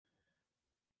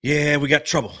Yeah, we got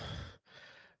trouble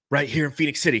right here in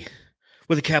Phoenix City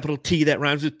with a capital T that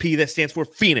rhymes with P that stands for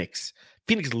Phoenix.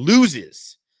 Phoenix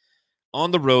loses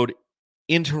on the road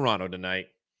in Toronto tonight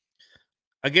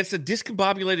against a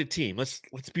discombobulated team. Let's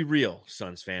be real,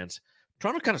 Suns fans.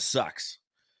 Toronto kind of sucks.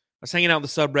 I was hanging out in the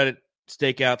subreddit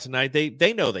stakeout tonight.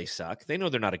 They know they suck. They know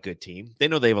they're not a good team. They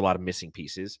know they have a lot of missing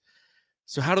pieces.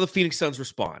 So how do the Phoenix Suns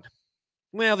respond?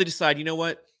 Well, they decide, you know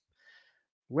what?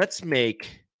 Let's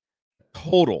make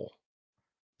total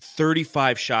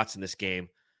 35 shots in this game,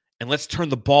 and let's turn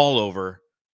the ball over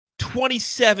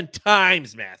 27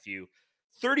 times, Matthew.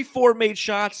 34 made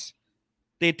shots.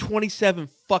 They had 27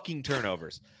 fucking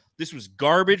turnovers. This was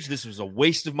garbage. This was a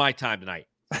waste of my time tonight.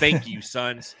 Thank you,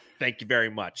 Suns. Thank you very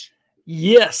much.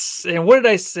 Yes. And what did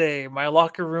I say? My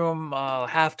locker room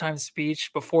halftime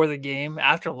speech before the game,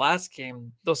 after last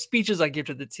game, those speeches I give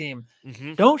to the team.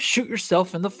 Mm-hmm. Don't shoot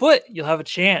yourself in the foot. You'll have a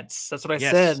chance. That's what I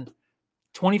said.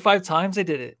 25 times I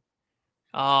did it.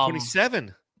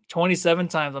 27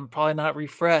 times. I'm probably not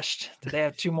refreshed. Did they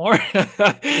have two more?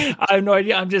 I have no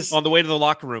idea. I'm just on the way to the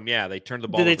locker room. Yeah, they turned the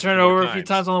ball. Did they turn it over a few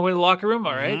times on the way to the locker room?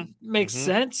 All right. Makes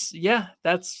sense. Yeah,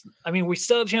 we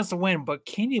still have a chance to win, but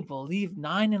can you believe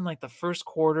 9 in like the first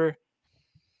quarter?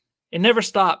 It never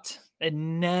stopped. It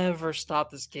never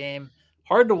stopped this game.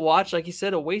 Hard to watch. Like you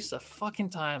said, a waste of fucking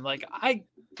time. Like I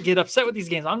get upset with these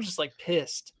games. I'm just like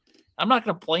pissed. I'm not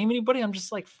going to blame anybody. I'm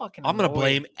just like fucking I'm going to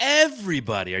blame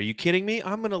everybody. Are you kidding me?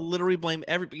 I'm going to literally blame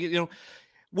everybody. You know,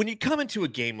 when you come into a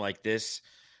game like this,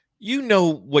 you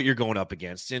know what you're going up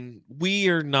against. And we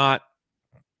are not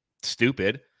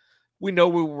stupid. We know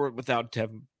we were without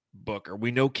Devin Booker.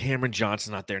 We know Cameron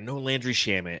Johnson's not there. No Landry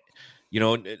Shamet. You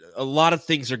know, a lot of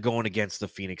things are going against the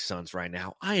Phoenix Suns right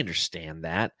now. I understand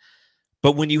that.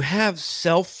 But when you have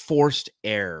self-forced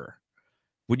error,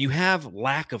 when you have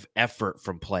lack of effort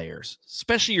from players,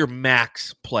 especially your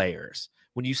max players,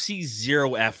 when you see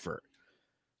zero effort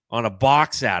on a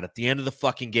box out at the end of the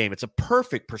fucking game, it's a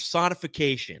perfect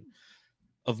personification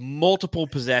of multiple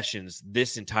possessions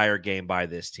this entire game by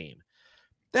this team.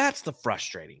 That's the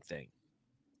frustrating thing.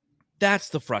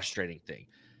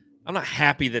 I'm not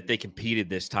happy that they competed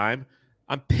this time.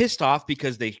 I'm pissed off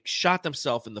because they shot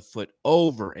themselves in the foot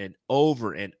over and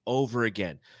over and over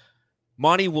again.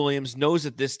 Monty Williams knows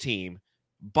that this team,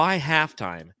 by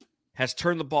halftime, has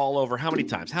turned the ball over how many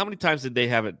times? How many times did they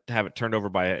have it turned over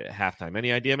by halftime?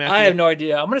 Any idea, Matthew? I have no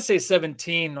idea. I'm going to say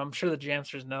 17. I'm sure the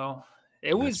Jamsters know.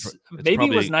 It was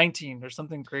 19 or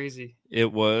something crazy.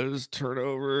 It was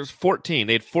turnovers 14.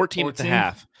 They had 14 at the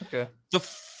half. Okay. The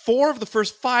 4 of the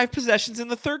first 5 possessions in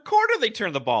the third quarter, they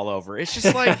turned the ball over. It's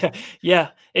just like... Yeah,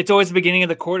 it's always the beginning of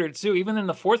the quarter, too. Even in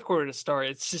the fourth quarter to start,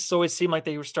 it's just always seemed like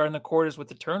they were starting the quarters with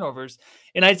the turnovers.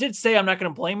 And I did say I'm not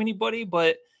going to blame anybody,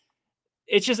 but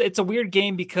it's a weird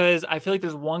game because I feel like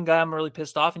there's one guy I'm really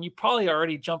pissed off, and you probably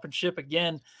already jumping ship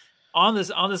again on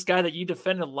this guy that you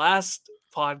defended last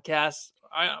podcast.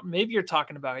 Maybe you're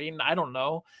talking about Aiden. I don't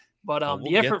know. But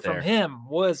the effort from him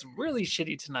was really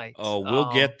shitty tonight. Oh,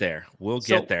 we'll get there.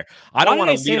 Get there. I don't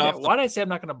want to lead off. Why did I say I'm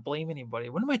not going to blame anybody?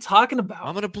 What am I talking about?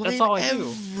 I'm going to blame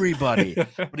everybody.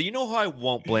 But you know who I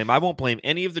won't blame? I won't blame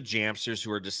any of the Jamsters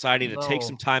who are deciding to take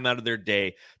some time out of their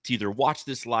day to either watch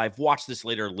this live, watch this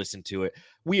later, or listen to it.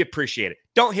 We appreciate it.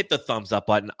 Don't hit the thumbs up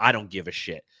button. I don't give a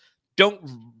shit. Don't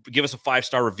give us a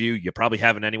 5-star review. You probably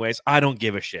haven't anyways. I don't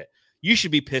give a shit. You should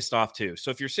be pissed off too.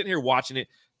 So if you're sitting here watching it,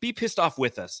 be pissed off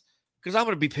with us. Because I'm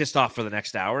going to be pissed off for the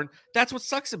next hour. And that's what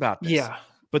sucks about this. Yeah.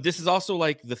 But this is also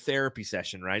like the therapy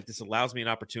session, right? This allows me an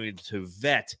opportunity to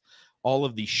vet all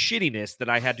of the shittiness that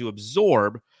I had to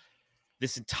absorb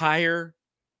this entire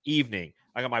evening.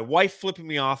 I got my wife flipping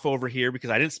me off over here because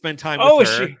I didn't spend time with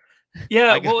her. She?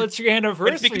 Yeah, it's your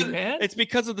anniversary, man. It's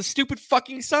because of the stupid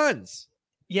fucking Suns.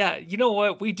 Yeah, you know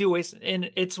what? We do waste, and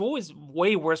it's always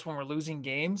way worse when we're losing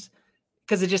games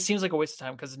because it just seems like a waste of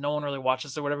time because no one really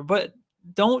watches or whatever. But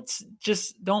don't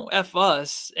F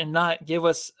us and not give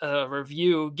us a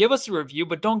review. Give us a review,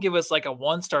 but don't give us like a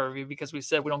 1-star review because we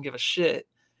said we don't give a shit.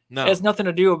 No. It has nothing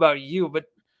to do about you. But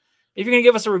if you're going to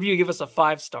give us a review, give us a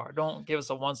 5-star. Don't give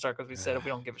us a 1-star because we said if we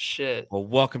don't give a shit. Well,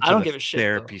 welcome to the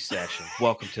therapy session.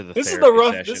 Welcome to the This is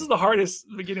the hardest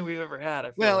beginning we've ever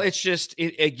had. Well, like. It's just,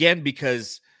 again,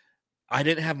 because I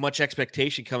didn't have much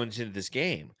expectation coming into this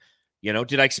game. You know,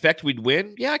 did I expect we'd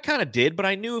win? Yeah, I kind of did. But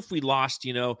I knew if we lost,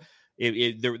 you know,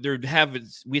 we'd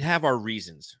have our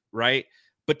reasons, right?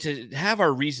 But to have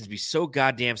our reasons be so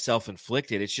goddamn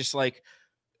self-inflicted, it's just like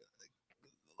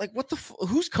what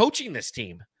who's coaching this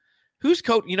team? Who's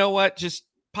coach? You know what? Just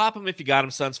pop them if you got them,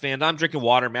 Suns fan. I'm drinking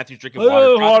water. Matthew's drinking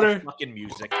water. Drop the fucking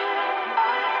music.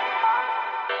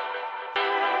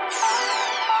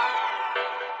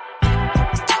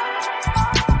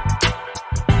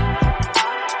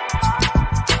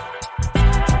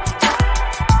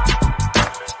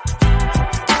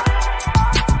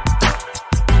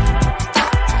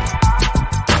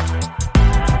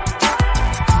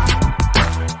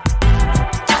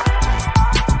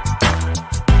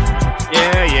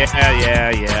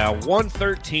 Yeah.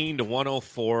 113 to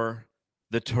 104.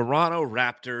 The Toronto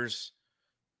Raptors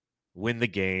win the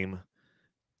game.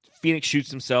 Phoenix shoots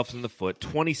themselves in the foot.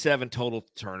 27 total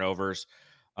turnovers.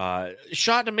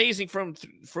 Shot amazing from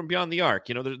beyond the arc.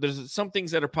 You know, there's some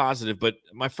things that are positive, but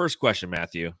my first question,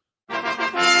 Matthew.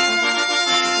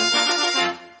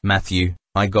 Matthew,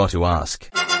 I got to ask.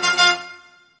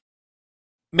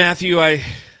 Matthew, I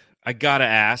gotta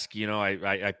ask. You know,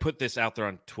 I put this out there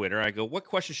on Twitter. I go, what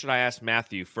question should I ask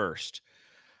Matthew first?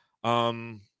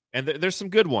 And there's some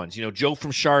good ones. You know, Joe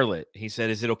from Charlotte, he said,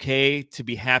 is it okay to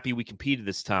be happy we competed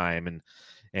this time?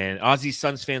 And Aussie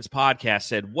Suns Fans Podcast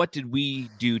said, what did we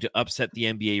do to upset the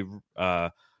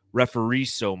NBA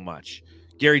referees so much?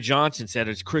 Gary Johnson said,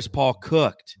 is Chris Paul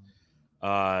cooked?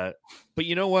 But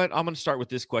you know what? I'm going to start with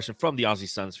this question from the Aussie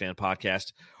Suns Fan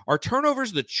Podcast. Are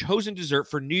turnovers the chosen dessert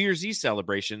for New Year's Eve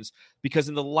celebrations? Because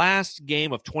in the last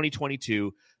game of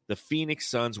 2022, the Phoenix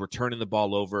Suns were turning the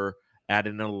ball over at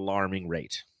an alarming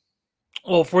rate.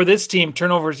 Well, for this team,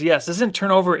 turnovers, yes. Isn't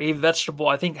turnover a vegetable?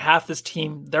 I think half this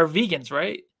team, they're vegans,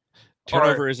 right?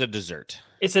 Turnover is a dessert.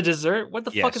 It's a dessert? What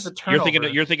the fuck is a turnover?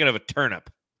 You're thinking of a turnip.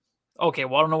 Okay,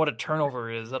 well, I don't know what a turnover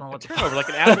is. I don't know what turnover, like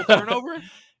an apple turnover?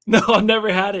 No, I've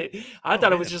never had it. I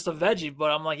thought it was just a veggie,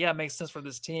 but I'm like, yeah, it makes sense for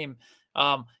this team.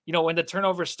 You know, when the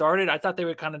turnover started, I thought they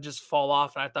would kind of just fall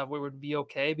off, and I thought we would be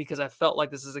okay because I felt like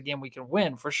this is a game we can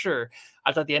win for sure.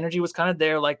 I thought the energy was kind of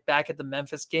there, like back at the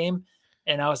Memphis game.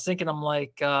 And I was thinking, I'm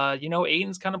like, you know,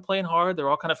 Aiden's kind of playing hard. They're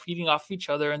all kind of feeding off each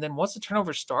other. And then once the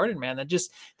turnover started, man,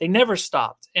 they never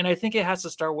stopped. And I think it has to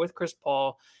start with Chris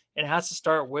Paul. And it has to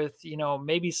start with, you know,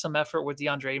 maybe some effort with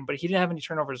DeAndre Ayton, but he didn't have any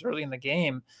turnovers early in the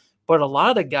game. But a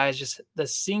lot of the guys, just the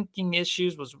sinking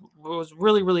issues was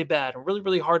really, really bad and really,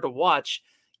 really hard to watch.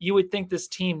 You would think this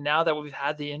team, now that we've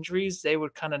had the injuries, they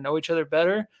would kind of know each other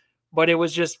better. But it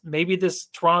was just, maybe this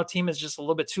Toronto team is just a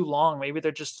little bit too long. Maybe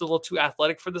they're just a little too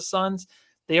athletic for the Suns.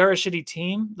 They are a shitty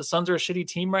team. The Suns are a shitty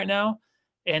team right now.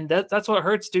 And that's what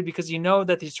hurts, dude, because you know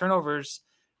that these turnovers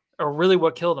are really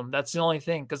what killed them. That's the only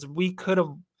thing, because we could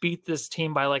have beat this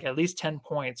team by like at least 10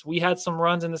 points. We had some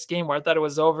runs in this game where I thought it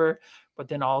was over, but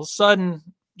then all of a sudden,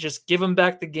 just give them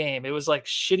back the game. It was like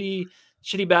shitty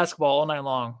basketball all night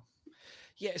long.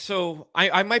 Yeah, so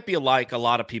I might be like a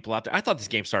lot of people out there. I thought this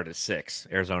game started at 6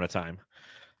 Arizona time.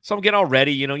 So I'm getting all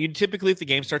ready. You know, you typically, if the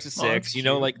game starts at 6, you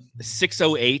know, like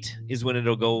 6:08 is when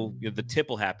it'll go, you know, the tip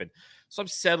will happen. So I'm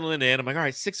settling in. I'm like, all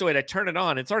right, 6:08. I turn it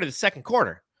on. It's already the second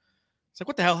quarter. It's like,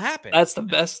 what the hell happened? That's the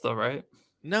best, though, right?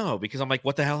 No, because I'm like,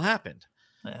 what the hell happened?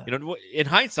 Yeah. You know, in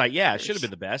hindsight, yeah, it should have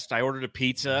been the best. I ordered a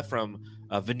pizza from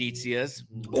Venezia's.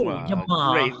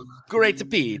 Great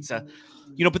pizza.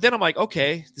 You know, but then I'm like,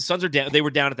 okay, the Suns are down. They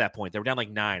were down at that point. They were down like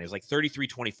 9. It was like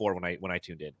 33-24 when I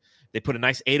tuned in. They put a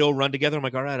nice 8-0 run together. I'm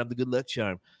like, all right, I'm the good luck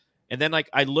charm. And then like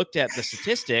I looked at the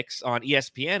statistics on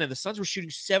ESPN, and the Suns were shooting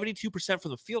 72%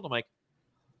 from the field. I'm like,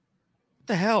 what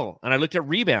the hell? And I looked at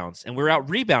rebounds, and we were out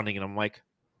rebounding, and I'm like,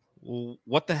 well,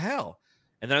 what the hell?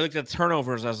 And then I looked at the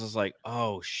turnovers, and I was just like,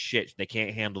 oh shit, they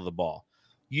can't handle the ball.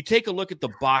 You take a look at the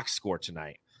box score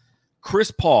tonight.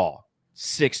 Chris Paul,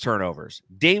 6 turnovers.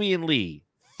 Damian Lee,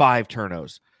 5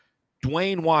 turnovers.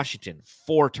 Dwayne Washington,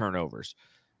 4 turnovers.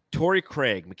 Torrey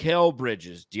Craig, Mikal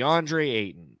Bridges, DeAndre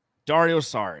Ayton, Dario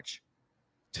Saric,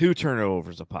 2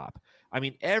 turnovers a pop. I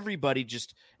mean, everybody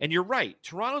just, and you're right,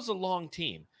 Toronto's a long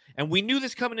team. And we knew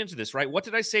this coming into this, right? What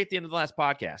did I say at the end of the last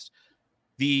podcast?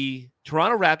 The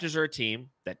Toronto Raptors are a team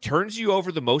that turns you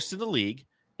over the most in the league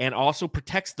and also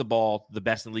protects the ball the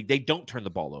best in the league. They don't turn the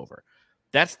ball over.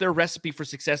 That's their recipe for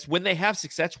success when they have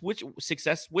success,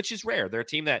 which is rare. They're a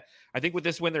team that, I think with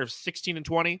this win, they're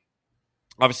 16-20.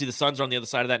 Obviously, the Suns are on the other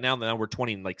side of that now. Now we're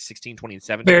 16, 20, and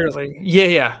 17. Barely.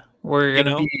 Yeah. We're going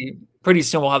to be, pretty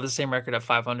soon we'll have the same record at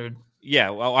 500.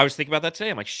 Yeah, well, I was thinking about that today.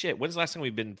 I'm like, shit, when's the last time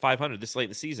we've been 500 this late in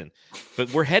the season?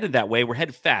 But we're headed that way. We're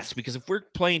headed fast, because if we're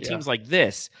playing teams like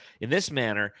this, in this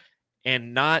manner,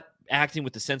 and not acting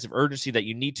with the sense of urgency that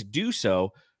you need to do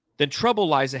so, then trouble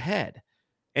lies ahead.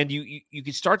 And you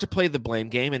can start to play the blame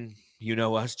game, and you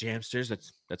know us,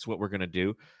 Jamsters, that's what we're going to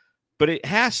do. But it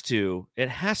has to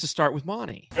start with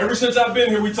Monty. Ever since I've been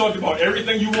here, we talked about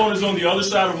everything you want is on the other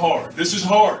side of hard. This is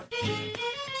hard.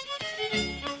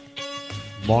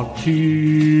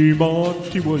 Monty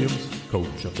Williams,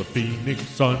 coach of the Phoenix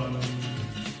Suns.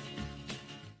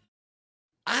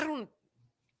 I don't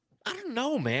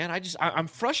know, man. I'm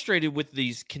frustrated with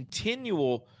these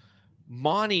continual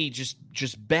Monty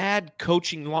just bad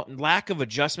coaching, lack of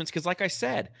adjustments. Because, like I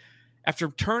said, after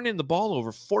turning the ball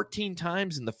over 14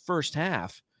 times in the first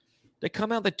half, They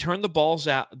come out, they turn the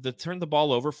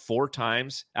ball over 4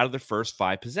 times out of their first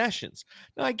 5 possessions.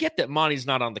 Now, I get that Monty's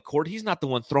not on the court. He's not the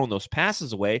one throwing those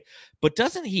passes away, but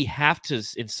doesn't he have to,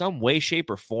 in some way, shape,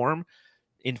 or form,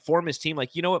 inform his team,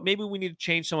 like, you know what, maybe we need to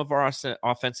change some of our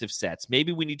offensive sets.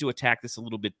 Maybe we need to attack this a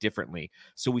little bit differently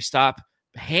so we stop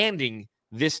handing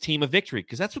this team a victory,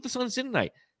 because that's what the Suns did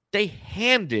tonight. They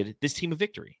handed this team a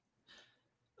victory.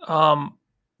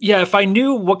 Yeah, if I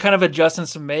knew what kind of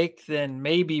adjustments to make, then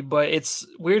maybe, but it's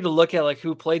weird to look at like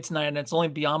who played tonight, and it's only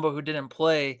Biyombo who didn't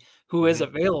play, who is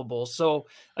available. So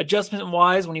adjustment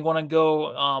wise, when you want to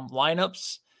go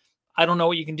lineups, I don't know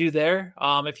what you can do there.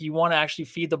 If you want to actually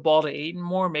feed the ball to Ayton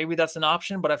more, maybe that's an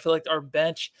option. But I feel like our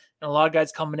bench and a lot of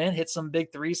guys coming in hit some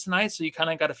big threes tonight, so you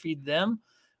kind of got to feed them.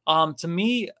 To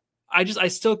me, I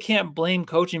still can't blame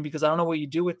coaching, because I don't know what you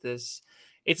do with this.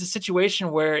 It's a situation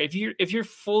where if you're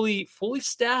fully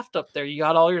staffed up there, you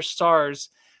got all your stars,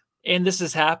 and this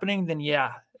is happening, then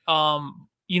yeah, kind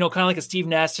of like a Steve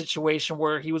Nash situation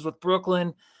where he was with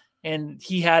Brooklyn and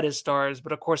he had his stars,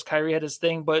 but of course Kyrie had his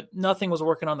thing, but nothing was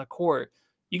working on the court.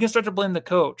 You can start to blame the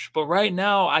coach, but right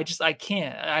now I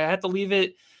can't. I have to leave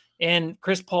it in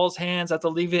Chris Paul's hands. I have to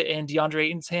leave it in DeAndre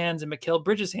Ayton's hands and Mikal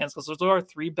Bridges' hands, because those are our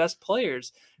 3 best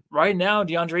players right now.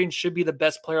 DeAndre Ayton should be the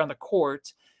best player on the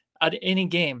court at any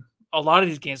game. A lot of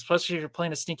these games, especially if you're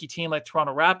playing a stinky team like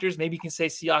Toronto Raptors, maybe you can say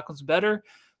Siakam's better,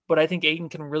 but I think Ayton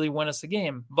can really win us a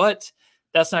game. But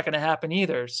that's not going to happen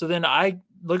either. So then I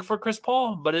look for Chris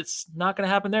Paul, but it's not going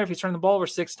to happen there if he's turning the ball over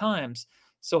 6 times.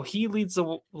 So he leads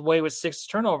the way with 6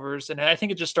 turnovers, and I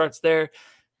think it just starts there.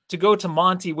 To go to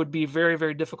Monty would be very,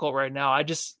 very difficult right now.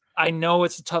 I know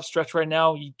it's a tough stretch right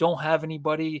now. You don't have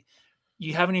anybody.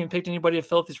 You haven't even picked anybody to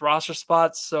fill up these roster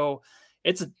spots. So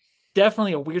it's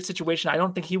definitely a weird situation. I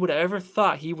don't think he would have ever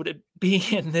thought he would be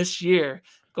in this year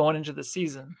going into the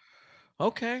season.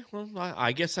 Okay, well,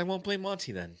 I guess I won't blame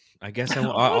Monty then. I guess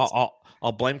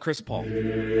I'll blame Chris Paul. The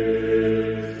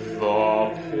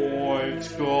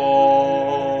point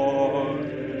guard.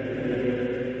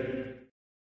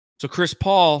 So Chris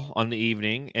Paul on the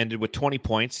evening ended with 20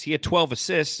 points. He had 12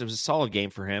 assists. It was a solid game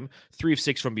for him. 3 of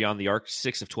 6 from beyond the arc,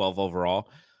 6 of 12 overall.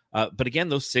 But again,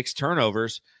 those 6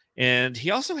 turnovers. And he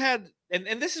also had,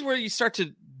 and this is where you start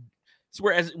to, it's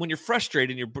where when you're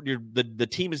frustrated and the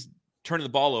team is turning the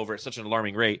ball over at such an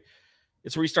alarming rate,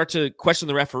 it's where you start to question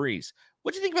the referees.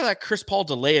 What do you think about that Chris Paul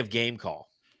delay of game call?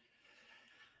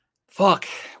 Fuck.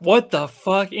 What the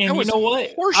fuck? And you know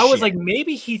what? I was like,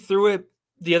 maybe he threw it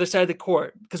the other side of the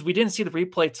court, because we didn't see the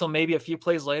replay till maybe a few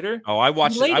plays later. Oh, I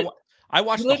watched it. I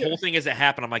watched the whole thing as it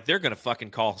happened. I'm like, they're going to fucking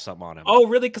call something on him. Oh,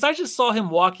 really? Because I just saw him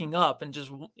walking up and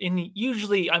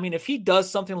usually, I mean, if he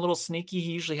does something a little sneaky,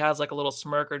 he usually has like a little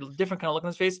smirk or a different kind of look on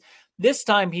his face. This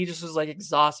time he just was like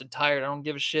exhausted, tired. I don't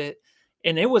give a shit.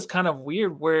 And it was kind of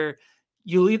weird where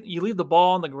you leave the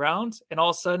ball on the ground, and all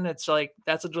of a sudden it's like,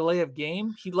 that's a delay of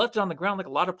game. He left it on the ground like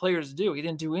a lot of players do. He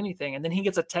didn't do anything. And then he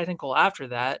gets a technical after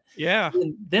that. Yeah.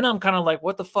 And then I'm kind of like,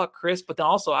 what the fuck, Chris? But then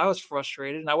also I was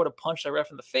frustrated, and I would have punched that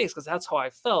ref in the face, because that's how I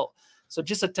felt. So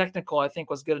just a technical, I think,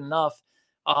 was good enough.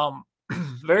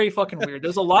 Very fucking weird.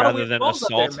 There's a lot of weird calls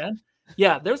out there, man.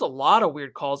 Yeah, there's a lot of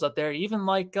weird calls out there. Even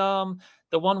like the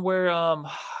one where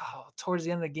towards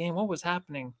the end of the game, what was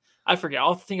happening? I forget.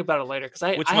 I'll think about it later, because I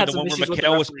had the some one issues where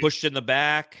Mikal was pushed in the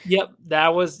back. Yep,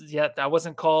 that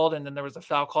wasn't called, and then there was a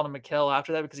foul called on Mikal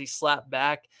after that because he slapped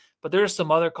back. But there are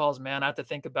some other calls, man. I have to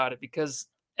think about it, because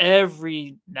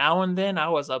every now and then I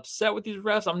was upset with these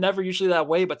refs. I'm never usually that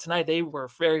way, but tonight they were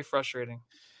very frustrating.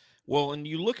 Well, and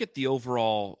you look at the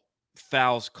overall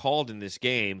fouls called in this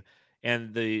game,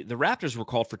 and the Raptors were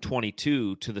called for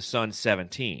 22 to the Suns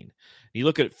 17. You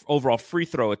look at overall free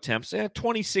throw attempts,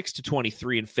 26 to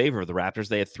 23 in favor of the Raptors.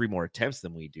 They had 3 more attempts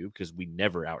than we do, because we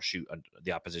never outshoot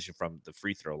the opposition from the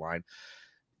free throw line.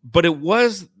 But it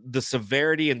was the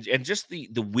severity and just the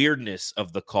weirdness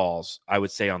of the calls, I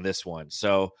would say, on this one.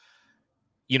 So,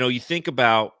 you think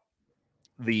about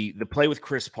the play with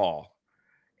Chris Paul,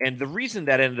 and the reason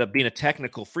that ended up being a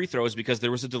technical free throw is because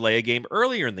there was a delay of game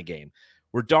earlier in the game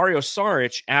where Dario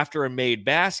Saric, after a made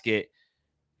basket,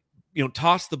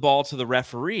 tossed the ball to the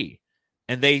referee,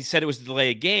 and they said it was a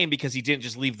delay of game because he didn't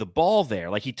just leave the ball there.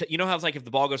 Like how it's like if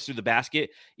the ball goes through the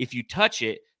basket, if you touch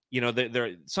it,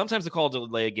 they're sometimes they call it a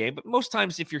delay of game, but most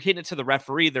times if you're hitting it to the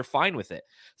referee, they're fine with it.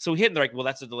 So he hit, and they're like, well,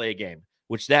 that's a delay of game,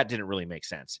 which that didn't really make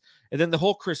sense. And then the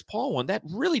whole Chris Paul one, that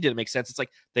really didn't make sense. It's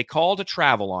like they called a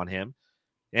travel on him,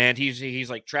 and he's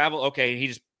like, travel, okay, and he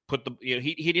just put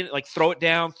he didn't like throw it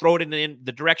down, throw it in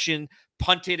the direction,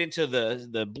 punt it into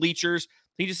the bleachers.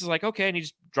 He just is like, okay, and he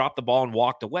just dropped the ball and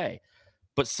walked away.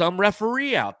 But some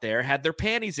referee out there had their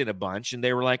panties in a bunch, and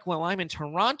they were like, well, I'm in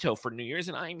Toronto for New Year's,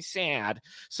 and I'm sad.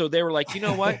 So they were like, you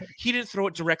know what? He didn't throw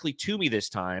it directly to me this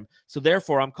time, so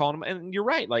therefore I'm calling him. And you're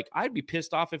right. Like, I'd be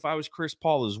pissed off if I was Chris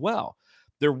Paul as well.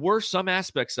 There were some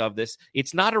aspects of this.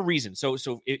 It's not a reason. So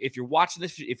if you're watching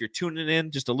this, if you're tuning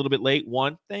in just a little bit late,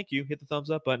 one, thank you. Hit the thumbs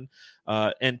up button.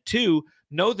 And two,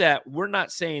 know that we're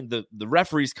not saying the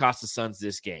referees cost the Suns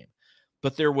this game.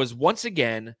 But there was, once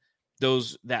again,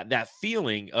 that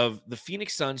feeling of the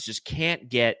Phoenix Suns just can't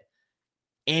get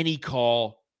any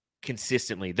call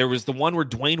consistently. There was the one where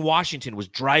Dwayne Washington was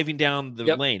driving down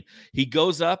the lane. He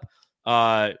goes up,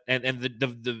 and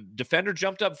the defender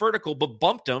jumped up vertical, but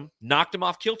bumped him, knocked him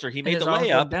off kilter. He made the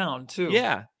layup down too.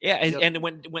 Yeah, and it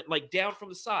went like down from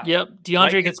the side. Yep,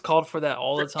 DeAndre gets called for that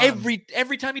all the time.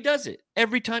 Every time he does it.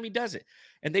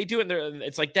 And they do it. And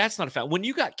it's like, that's not a foul. When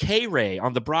you got K-Ray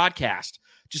on the broadcast,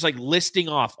 just like listing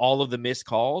off all of the missed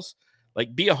calls,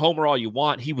 like, be a homer all you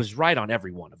want, he was right on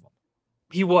every one of them.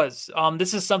 He was.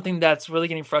 This is something that's really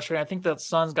getting frustrating. I think the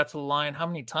Suns got to the line how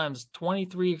many times?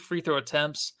 23 free throw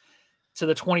attempts to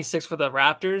the 26 for the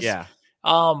Raptors. Yeah.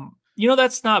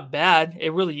 That's not bad.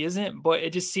 It really isn't, but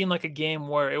it just seemed like a game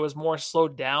where it was more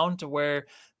slowed down to where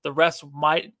the refs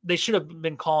they should have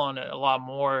been calling it a lot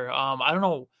more. I don't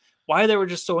know why they were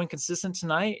just so inconsistent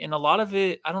tonight. And a lot of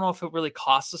it, I don't know if it really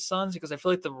cost the Suns, because I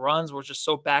feel like the runs were just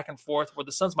so back and forth where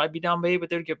the Suns might be down big, but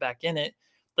they'd get back in it.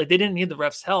 Like, they didn't need the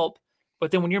refs' help.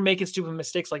 But then when you're making stupid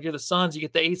mistakes, like you're the Suns, you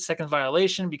get the 8-second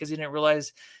violation because you didn't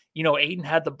realize, Ayton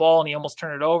had the ball and he almost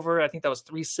turned it over. I think that was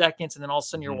 3 seconds. And then all of a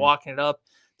sudden you're walking it up.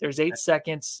 There's 8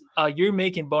 seconds. You're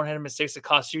making boneheaded mistakes that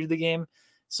cost you the game.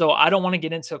 So I don't want to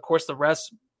get into, of course, the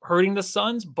refs hurting the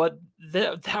Suns, but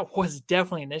that was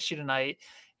definitely an issue tonight.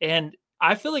 And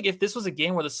I feel like if this was a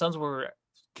game where the Suns were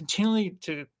continually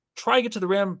to try to get to the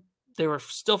rim, they were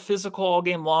still physical all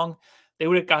game long, they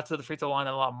would have got to the free throw line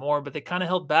a lot more, but they kind of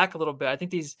held back a little bit. I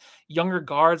think these younger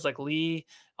guards like Lee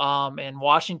and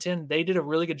Washington, they did a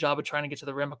really good job of trying to get to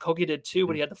the rim. Kogi did too,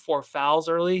 but he had the 4 fouls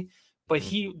early. But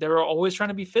they were always trying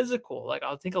to be physical. Like,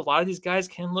 I think a lot of these guys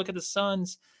can look at the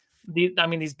Suns. These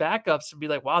backups would be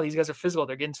like, wow, these guys are physical.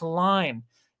 They're getting to the line.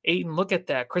 Ayton, look at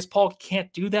that. Chris Paul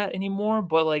can't do that anymore,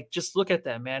 but like, just look at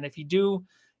that, man. If you do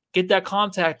get that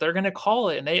contact, they're going to call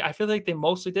it. And I feel like they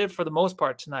mostly did for the most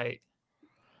part tonight.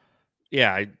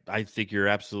 Yeah, I think you're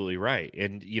absolutely right.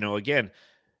 And, again,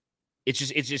 it's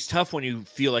just tough when you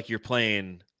feel like you're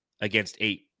playing against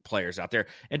 8 players out there.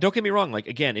 And don't get me wrong, like,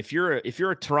 again, if you're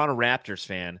a Toronto Raptors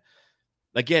fan,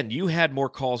 again, you had more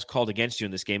calls called against you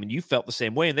in this game, and you felt the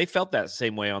same way, and they felt that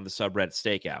same way on the subreddit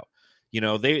Stakeout.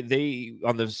 They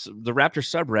on the Raptors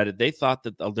subreddit, they thought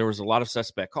that there was a lot of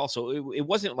suspect calls. So it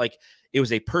wasn't like it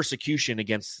was a persecution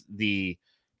against the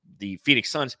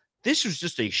Phoenix Suns. This was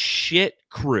just a shit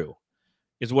crew,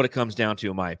 is what it comes down to,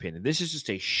 in my opinion. This is just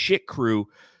a shit crew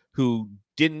who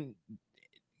didn't.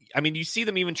 I mean, you see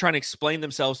them even trying to explain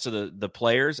themselves to the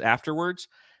players afterwards,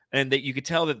 and that you could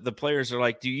tell that the players are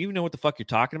like, "Do you know what the fuck you're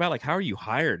talking about? Like, how are you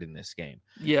hired in this game?"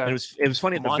 Yeah, and it was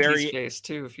funny at Monty's the very face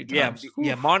too. A few times,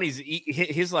 yeah. Monty's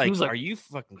his like, "Are you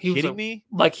fucking kidding me?"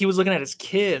 Like, he was looking at his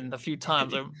kid a few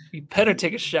times. Like, you better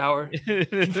take a shower. You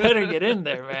better get in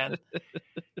there, man.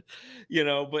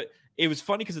 But it was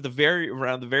funny because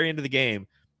around the very end of the game,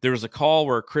 there was a call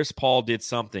where Chris Paul did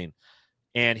something.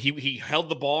 And he held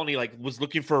the ball and he like was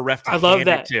looking for a ref to I love hand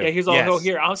that. it to. Yeah, he's all, go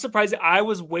here. I'm surprised. I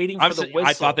was waiting for the whistle.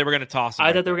 I thought they were going to toss him.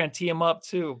 I thought they were going to tee him up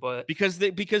too, but because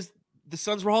the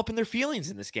Suns were all up in their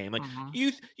feelings in this game. Like,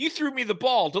 you threw me the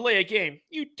ball, delay a game.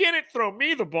 You didn't throw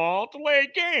me the ball, delay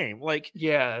a game. Like,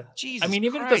 yeah, Jesus. I mean,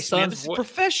 even Christ, if the Suns, man, this is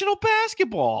professional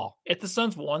basketball. If the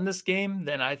Suns won this game,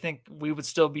 then I think we would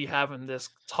still be having this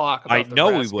talk about I know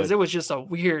we would, because it was just a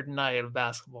weird night of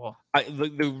basketball.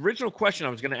 The original question I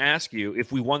was going to ask you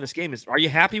if we won this game is, are you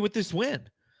happy with this win?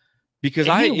 Because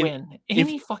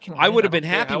Any fucking win, I would have been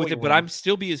happy with it, but I'm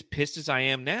still be as pissed as I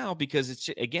am now because it's,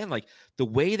 again, like the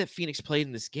way that Phoenix played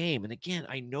in this game. And again,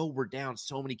 I know we're down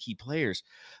so many key players,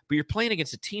 but you're playing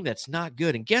against a team that's not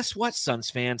good. And guess what, Suns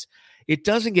fans? It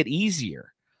doesn't get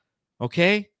easier.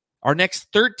 Okay? Our next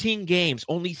 13 games,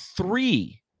 only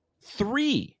three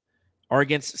are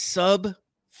against sub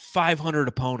 500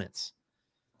 opponents.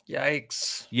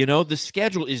 Yikes. The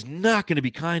schedule is not going to be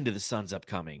kind to the Suns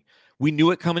upcoming. We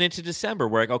knew it coming into December.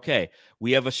 We're like, okay,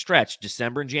 we have a stretch,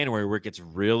 December and January, where it gets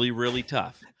really, really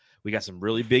tough. We got some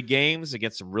really big games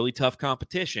against some really tough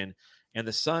competition, and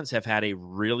the Suns have had a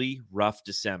really rough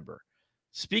December.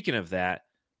 Speaking of that,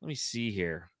 let me see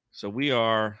here. So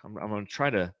I'm going to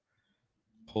try to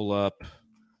pull up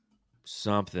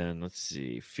something. Let's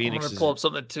see. I'm going to pull up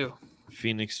something too.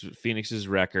 Phoenix's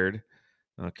record.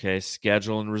 Okay,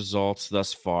 schedule and results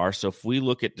thus far. So if we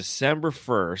look at December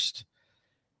 1st,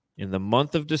 in the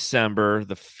month of December,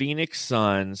 the Phoenix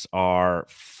Suns are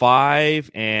 5,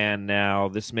 and now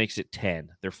this makes it 10.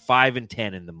 They're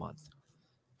 5-10 in the month.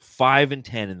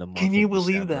 5-10 in the month. Can you of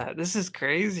believe December. that? This is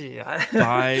crazy.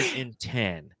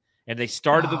 5-10. And they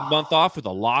started the month off with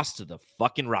a loss to the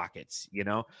fucking Rockets,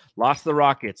 Lost to the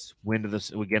Rockets, win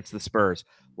against the Spurs,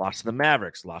 lost to the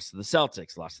Mavericks, lost to the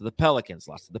Celtics, lost to the Pelicans,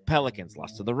 lost to the Pelicans,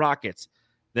 lost to the Rockets.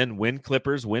 Then win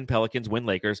Clippers, win Pelicans, win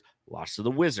Lakers, lost to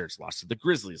the Wizards, lost to the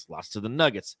Grizzlies, lost to the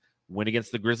Nuggets, win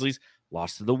against the Grizzlies,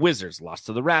 lost to the Wizards, lost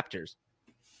to the Raptors.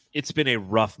 It's been a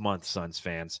rough month, Suns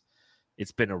fans.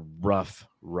 It's been a rough,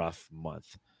 rough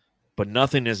month. But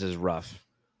nothing is as rough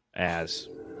as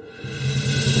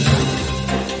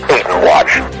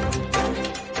Watch.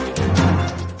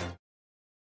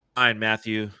 Trying,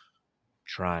 Matthew.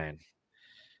 Trying.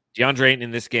 DeAndre Ayton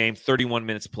in this game, 31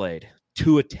 minutes played,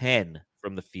 2 of 10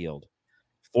 from the field,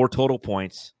 4 total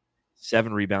points,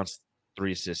 7 rebounds,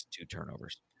 3 assists, 2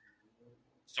 turnovers.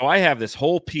 So I have this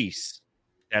whole piece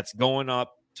that's going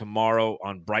up tomorrow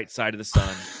on Bright Side of the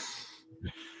Sun.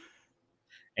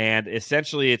 And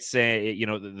essentially it's saying,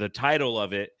 the title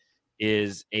of it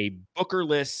is a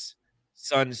Bookerless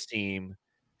Suns team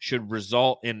should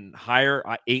result in higher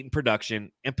Ayton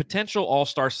production and potential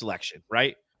all-star selection,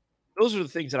 right? Those are the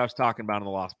things that I was talking about in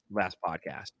the last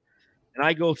podcast. And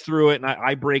I go through it and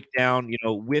I break down,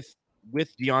 with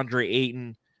DeAndre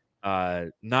Ayton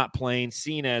not playing,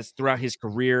 seen as throughout his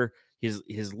career,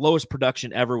 his lowest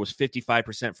production ever was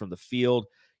 55% from the field.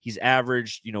 He's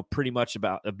averaged, pretty much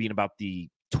about being about the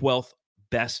 12th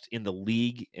best in the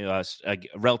league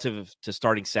relative to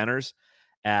starting centers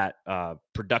at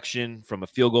production from a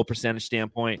field goal percentage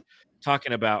standpoint,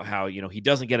 talking about how, he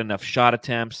doesn't get enough shot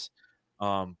attempts.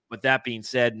 But that being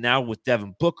said, now with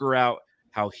Devin Booker out,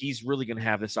 how he's really going to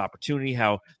have this opportunity,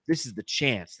 how this is the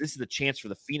chance. This is the chance for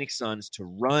the Phoenix Suns to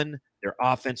run their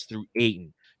offense through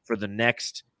Ayton for the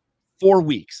next 4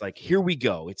 weeks. Like, here we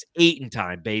go. It's Ayton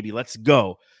time, baby. Let's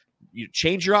go. You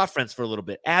change your offense for a little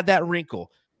bit. Add that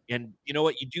wrinkle. And you know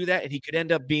what? You do that, and he could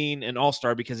end up being an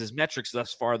all-star because his metrics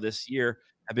thus far this year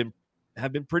have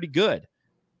been pretty good.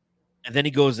 And then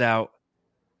he goes out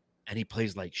and he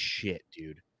plays like shit,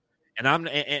 dude. And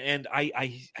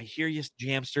I hear you,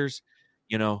 Jamsters.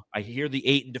 I hear the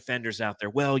Ayton defenders out there.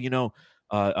 Well,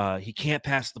 he can't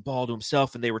pass the ball to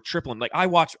himself, and they were tripling. Like, I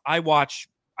watch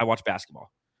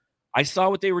basketball. I saw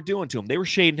what they were doing to him. They were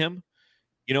shading him.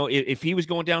 If he was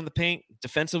going down the paint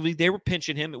defensively, they were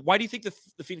pinching him. Why do you think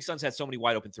the Phoenix Suns had so many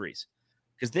wide open threes?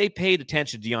 Because they paid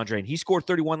attention to DeAndre, and he scored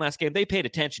 31 last game. They paid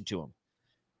attention to him.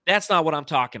 That's not what I'm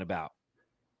talking about.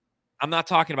 I'm not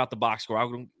talking about the box score.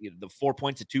 The 4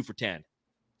 points at 2 for 10. I'm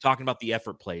talking about the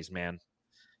effort plays, man.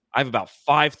 I have about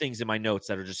 5 things in my notes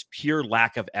that are just pure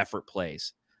lack of effort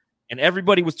plays. And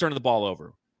everybody was turning the ball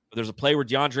over. But there's a play where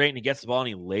DeAndre Ayton, he gets the ball and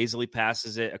he lazily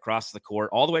passes it across the court,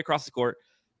 all the way across the court,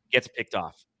 gets picked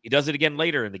off. He does it again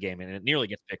later in the game, and it nearly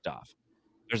gets picked off.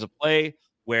 There's a play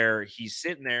where he's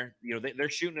sitting there. They're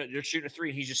shooting a three,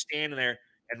 and he's just standing there.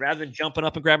 And rather than jumping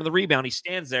up and grabbing the rebound, he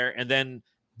stands there, and then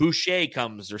Boucher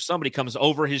comes or somebody comes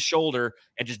over his shoulder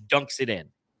and just dunks it in.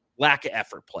 Lack of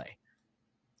effort play.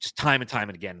 Just time and time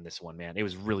and again in this one, man. It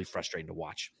was really frustrating to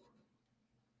watch.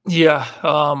 Yeah.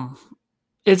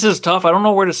 It's just tough. I don't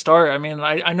know where to start. I mean,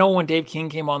 I know when Dave King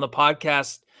came on the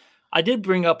podcast, I did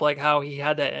bring up like how he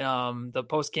had that the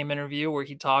post-game interview where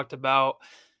he talked about,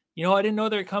 I didn't know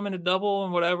they're coming to double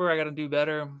and whatever. I got to do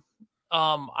better.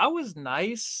 I was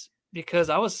nice because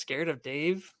I was scared of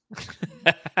Dave.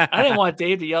 I didn't want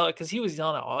Dave to yell because he was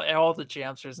yelling at all the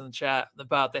Jamsters in the chat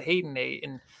about the hate and hate.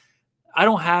 And I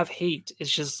don't have hate.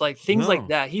 It's just like things like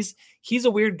that. He's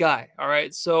a weird guy. All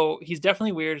right. So he's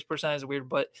definitely weird. His personality is weird,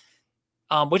 but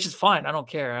which is fine. I don't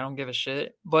care. I don't give a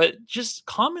shit. But just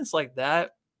comments like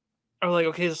that are like,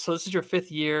 okay, so this is your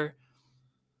 5th year.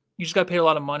 You just got paid a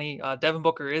lot of money. Devin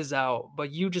Booker is out,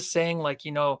 but you just saying like,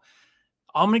 I'm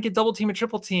going to get double team and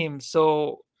triple team.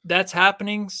 So that's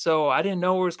happening. So I didn't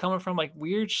know where it's coming from. Like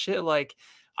weird shit. Like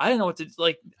I didn't know what to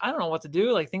like. I don't know what to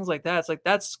do. Like things like that. It's like,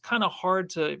 that's kind of hard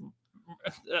to,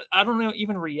 I don't know,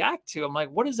 even react to. I'm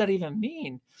like, what does that even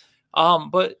mean?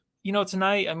 But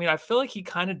tonight, I mean, I feel like he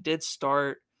kind of did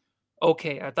start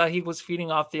okay. I thought he was feeding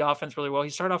off the offense really well.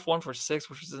 He started off 1 for 6,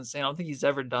 which is insane. I don't think he's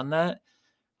ever done that.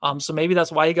 So maybe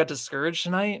that's why he got discouraged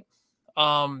tonight.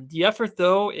 The effort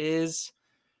though is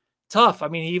tough. I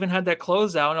mean, he even had that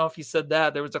closeout. I don't know if he said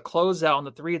that. There was a closeout on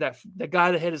the 3 that the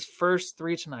guy that hit his first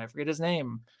 3 tonight, I forget his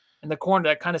name, in the corner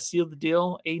that kind of sealed the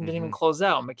deal. Aiden didn't even close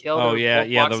out. Mikhail. Oh yeah,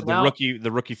 the rookie.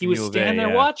 The rookie. He was standing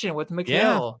there watching with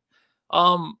Mikhail.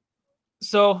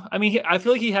 So, I mean, I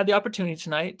feel like he had the opportunity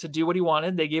tonight to do what he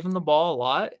wanted. They gave him the ball a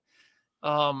lot.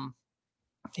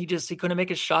 He couldn't make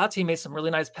his shots. He made some really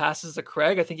nice passes to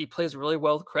Craig. I think he plays really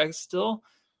well with Craig still.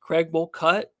 Craig will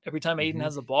cut every time Aiden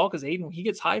has the ball because Aiden, he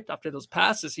gets hyped after those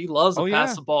passes. He loves to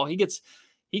pass the ball. He gets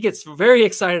very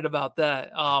excited about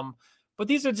that. But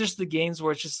these are just the games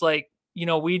where it's just like,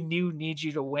 we need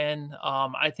you to win.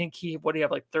 I think what do you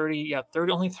have, like 30? Yeah,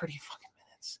 30, only 30 fucking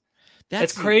minutes.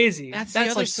 That's crazy. That's the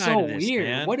other like side so of this, weird.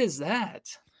 man. What is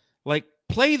that? Like,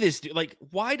 play this. Like,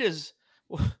 why does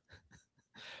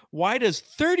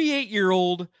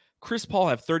 38-year-old Chris Paul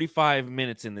have 35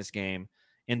 minutes in this game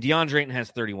and DeAndre Ayton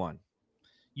has 31?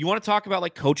 You want to talk about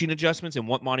like coaching adjustments and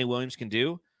what Monty Williams can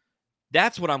do?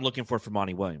 That's what I'm looking for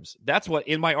Monty Williams. That's what,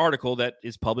 in my article that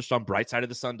is published on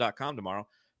brightsideofthesun.com tomorrow,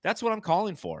 that's what I'm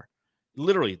calling for.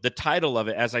 Literally, the title of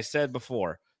it, as I said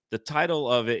before, the title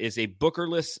of it is a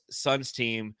Bookerless Suns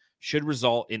team should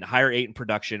result in higher Ayton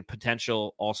production,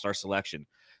 potential all-star selection.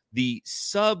 The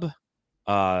sub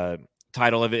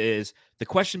title of it is, the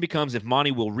question becomes if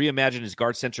Monty will reimagine his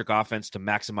guard-centric offense to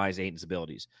maximize Ayton's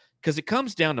abilities. Because it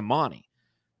comes down to Monty.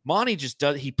 Monty just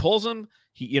does, he pulls him.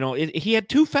 He had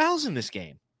 2 fouls in this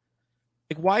game.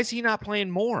 Like, why is he not playing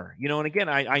more? And again,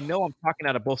 I know I'm talking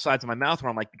out of both sides of my mouth where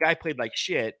I'm like, the guy played like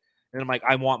shit. And I'm like,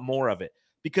 I want more of it.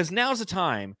 Because now's the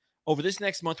time over this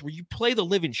next month where you play the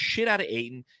living shit out of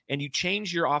Ayton and you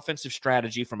change your offensive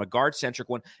strategy from a guard-centric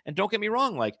one. And don't get me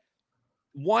wrong, like,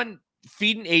 one,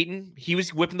 feeding Ayton, he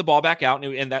was whipping the ball back out,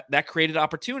 and that created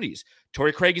opportunities.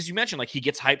 Torrey Craig, as you mentioned, like, he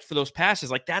gets hyped for those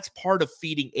passes. Like, that's part of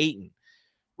feeding Ayton,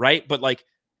 right? But, like,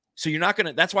 so you're not going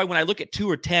to – that's why when I look at 2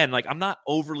 or 10, like, I'm not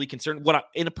overly concerned.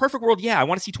 In a perfect world, yeah, I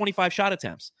want to see 25 shot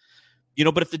attempts.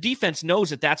 But if the defense knows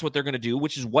that that's what they're going to do,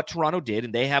 which is what Toronto did,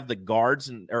 and they have the guards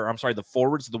the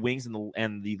forwards, the wings,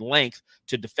 and the length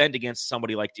to defend against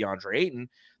somebody like DeAndre Ayton,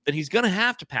 then he's going to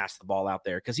have to pass the ball out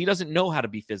there because he doesn't know how to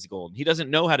be physical. And he doesn't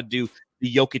know how to do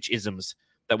the Jokic-isms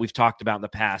that we've talked about in the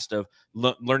past of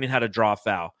learning how to draw a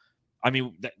foul. I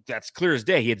mean, that's clear as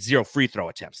day. He had 0 free throw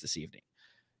attempts this evening.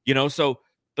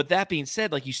 But that being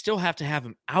said, like, you still have to have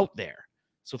him out there.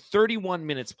 So 31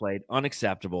 minutes played,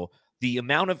 unacceptable. The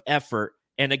amount of effort,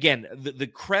 and again, the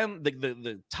creme,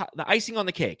 the icing on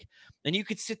the cake. And you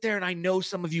could sit there, and I know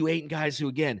some of you Ayton guys who,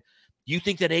 again, you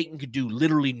think that Ayton could do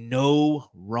literally no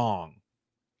wrong.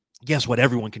 Guess what?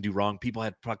 Everyone can do wrong. People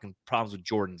had fucking problems with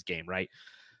Jordan's game, right?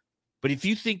 But if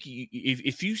you think,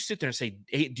 if you sit there and say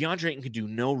DeAndre Ayton could do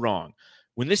no wrong,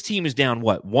 when this team is down,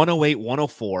 108,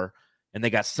 104, and they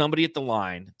got somebody at the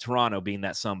line, Toronto being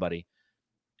that somebody,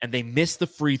 and they miss the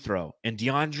free throw, and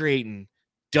DeAndre Ayton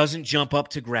doesn't jump up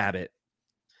to grab it,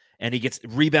 and he gets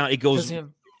rebound. It goes. You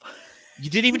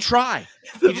didn't even try.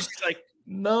 He just like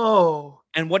no.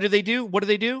 And what do they do?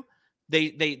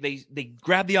 They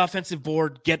grab the offensive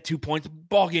board, get 2 points.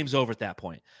 Ball game's over at that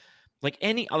point.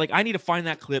 I need to find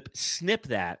that clip, snip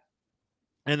that,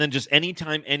 and then just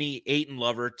anytime any Ayton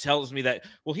lover tells me that,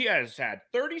 well, he has had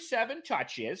 37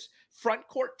 touches, front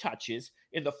court touches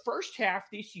in the first half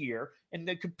this year, and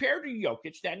then compared to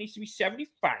Jokic, that needs to be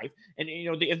 75. And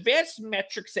the advanced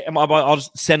metrics say, I'll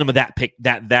just send him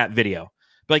that video.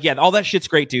 But yeah, all that shit's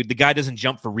great, dude. The guy doesn't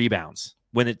jump for rebounds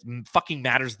when it fucking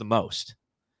matters the most.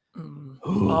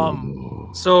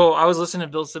 So I was listening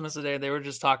to Bill Simmons today. They were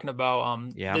just talking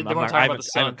about they weren't talking about the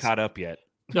Suns. I haven't caught up yet.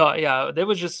 No, yeah, there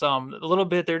was just a little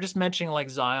bit. They're just mentioning like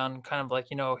Zion, kind of like,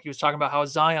 he was talking about how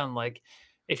Zion, like,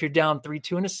 if you're down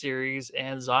 3-2 in a series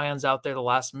and Zion's out there the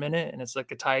last minute and it's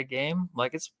like a tie game,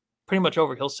 like, it's pretty much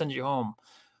over. He'll send you home.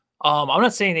 I'm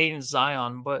not saying Aiden's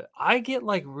Zion, but I get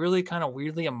like really kind of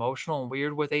weirdly emotional and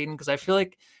weird with Aiden because I feel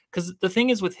like, because the thing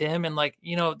is with him, and like,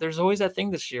 there's always that thing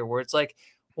this year where it's like,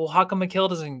 well, how come Mikhail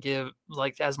doesn't give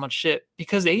like as much shit?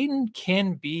 Because Aiden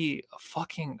can be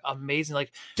fucking amazing.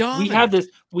 Like, we have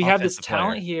this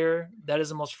talent here that is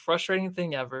the most frustrating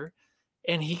thing ever,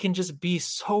 and he can just be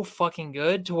so fucking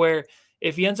good to where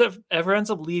if he ends up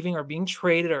leaving or being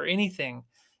traded or anything,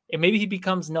 and maybe he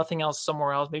becomes nothing else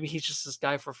somewhere else, maybe he's just this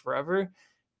guy for forever.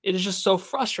 It is just so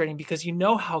frustrating because you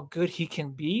know how good he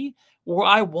can be. Where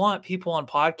I want people on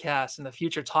podcasts in the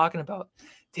future talking about,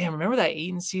 damn, remember that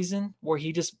Ayton season where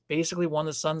he just basically won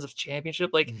the Suns of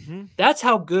championship? Like, that's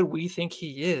how good we think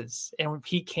he is and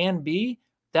he can be.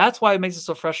 That's why it makes it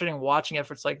so frustrating watching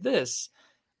efforts like this.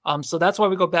 So that's why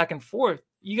we go back and forth.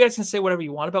 You guys can say whatever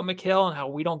you want about Mikhail and how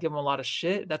we don't give him a lot of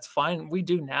shit. That's fine. We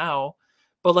do now.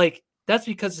 But like, that's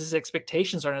because his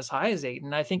expectations aren't as high as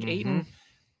Ayton. I think Ayton,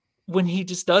 when he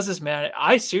just does this, man,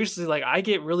 I seriously, like, I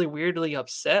get really weirdly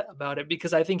upset about it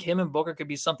because I think him and Booker could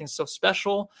be something so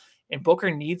special, and Booker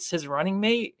needs his running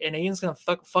mate, and Aiden's going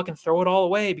to fucking throw it all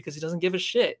away because he doesn't give a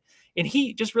shit. And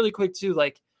he just really quick too,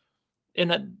 like,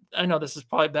 and I know this is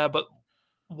probably bad, but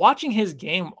watching his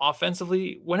game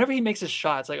offensively, whenever he makes a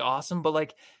shot, it's like awesome. But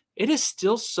like, it is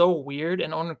still so weird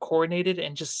and uncoordinated,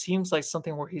 and just seems like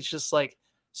something where he's just like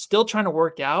still trying to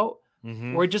work out,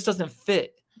 where it just doesn't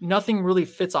fit. Nothing really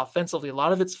fits offensively. A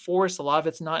lot of it's forced, a lot of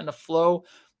it's not in a flow.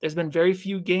 There's been very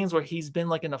few games where he's been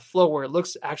like in a flow where it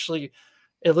looks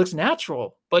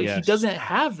natural, but he Yes. doesn't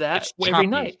have that It's every choppy.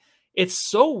 night. It's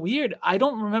so weird. I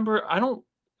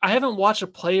haven't watched a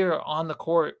player on the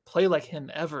court play like him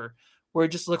ever, where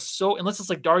it just looks so, unless it's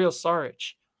like Dario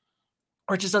Saric,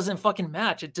 or it just doesn't fucking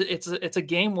match. It's a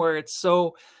game where it's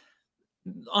so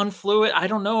unfluid. I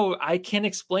don't know. I can't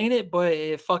explain it, but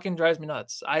it fucking drives me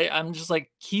nuts. I'm just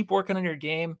like, keep working on your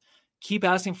game, keep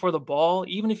asking for the ball.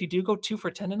 Even if you do go 2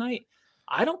 for 10 tonight,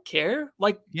 I don't care.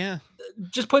 Like, Yeah.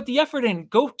 just put the effort in.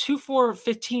 Go 2 for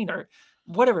 15 or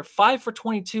whatever, 5 for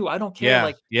 22. I don't care. Yeah.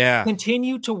 Like, Yeah.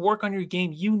 continue to work on your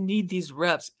game. You need these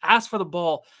reps. Ask for the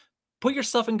ball. Put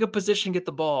yourself in good position, get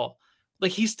the ball.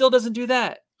 Like, he still doesn't do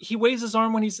that. He waves his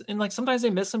arm when he's in, like, sometimes they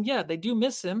miss him. Yeah, they do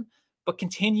miss him, but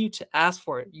continue to ask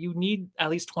for it. You need at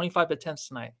least 25 attempts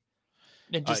tonight.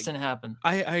 It just didn't happen.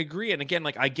 I agree. And again,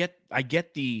 like I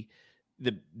get the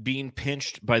being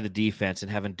pinched by the defense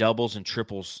and having doubles and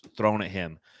triples thrown at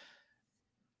him.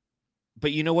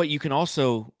 But you know what? You can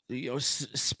also,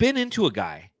 spin into a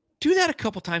guy. Do that a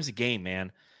couple times a game,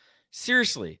 man.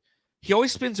 Seriously. He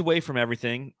always spins away from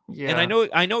everything. Yeah. And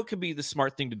I know it could be the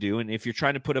smart thing to do. And if you're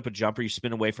trying to put up a jumper, you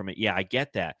spin away from it. Yeah, I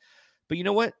get that. But you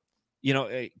know what?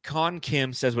 Kon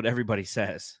Kim says what everybody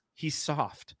says. He's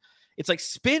soft. It's like,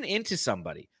 spin into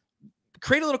somebody.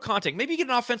 Create a little contact. Maybe you get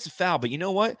an offensive foul, but you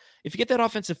know what? If you get that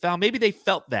offensive foul, maybe they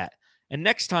felt that. And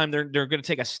next time they're going to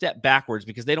take a step backwards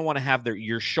because they don't want to have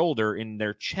your shoulder in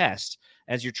their chest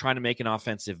as you're trying to make an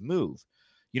offensive move.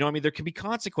 You know what I mean? There can be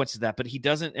consequences to that, but he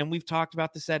doesn't, and we've talked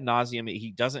about this ad nauseum,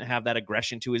 he doesn't have that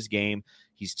aggression to his game.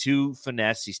 He's too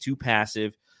finesse. He's too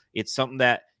passive. It's something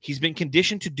that he's been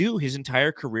conditioned to do his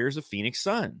entire career as a Phoenix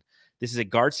Sun. This is a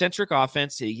guard-centric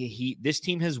offense. This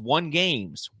team has won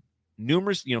games.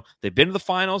 Numerous, they've been to the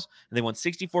finals, and they won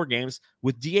 64 games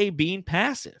with DA being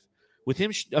passive, with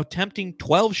him attempting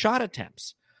 12 shot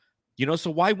attempts.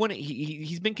 So why wouldn't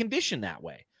he's been conditioned that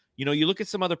way? You look at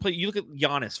some other players. You look at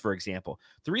Giannis, for example.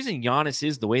 The reason Giannis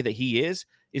is the way that he is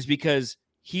because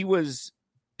he was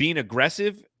being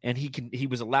aggressive, and he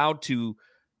was allowed to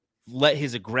let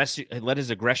his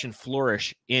aggression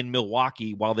flourish in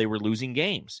Milwaukee while they were losing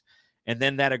games. And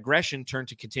then that aggression turned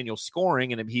to continual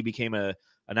scoring, and he became an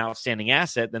outstanding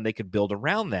asset. Then they could build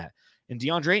around that. And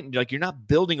DeAndre Ayton, like, you're not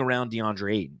building around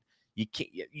DeAndre Ayton. You can't.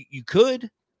 You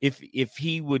could if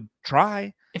he would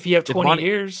try. If you have 20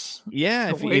 years,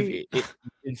 yeah. If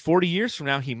in 40 years from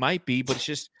now he might be, but it's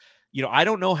just I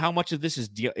don't know how much of this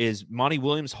is Monty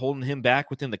Williams holding him back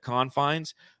within the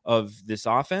confines of this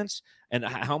offense, and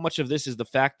how much of this is the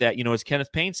fact that as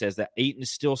Kenneth Payne says, that Ayton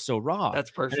is still so raw.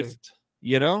 That's perfect.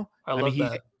 I love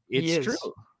that. It's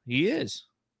true. He is.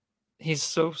 He's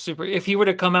so super. If he were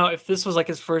to come out, if this was like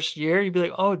his first year, you'd be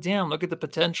like, oh, damn, look at the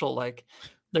potential. Like,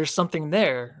 there's something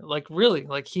there. Like, really,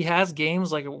 like, he has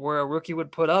games like where a rookie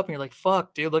would put up and you're like,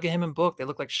 fuck, dude, look at him in book. They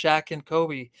look like Shaq and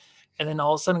Kobe. And then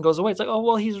all of a sudden goes away. It's like, oh,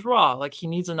 well, he's raw. Like, he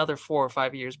needs another 4 or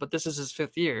 5 years, but this is his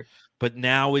 5th year. But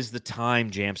now is the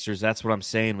time, Jamsters. That's what I'm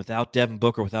saying. Without Devin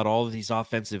Booker, without all of these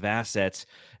offensive assets,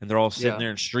 and they're all sitting there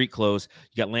in street clothes,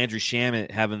 you got Landry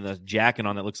Shamet having the jacket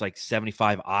on that looks like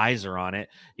 75 eyes are on it.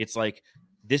 It's like,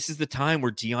 this is the time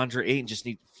where DeAndre Ayton just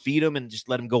need to feed him and just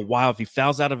let him go wild. If he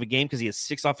fouls out of a game because he has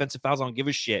 6 offensive fouls, I don't give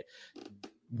a shit.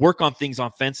 Work on things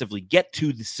offensively. Get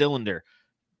to the cylinder.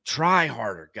 Try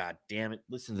harder. God damn it.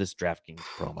 Listen to this DraftKings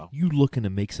promo. You looking to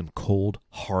make some cold,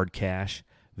 hard cash?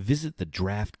 Visit the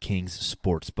DraftKings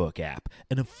Sportsbook app,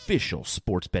 an official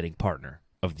sports betting partner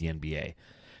of the NBA.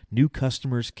 New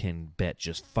customers can bet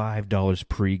just $5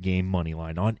 pre-game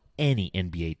moneyline on any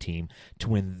NBA team to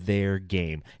win their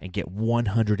game and get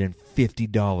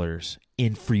 $150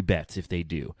 in free bets if they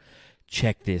do.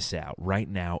 Check this out. Right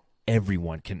now,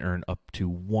 everyone can earn up to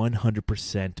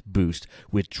 100% boost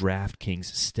with DraftKings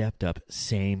stepped-up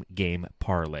same-game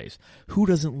parlays. Who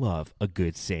doesn't love a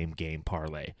good same-game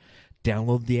parlay?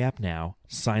 Download the app now,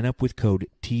 sign up with code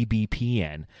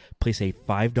TBPN, place a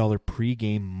 $5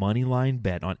 pregame moneyline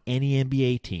bet on any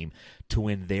NBA team to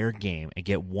win their game and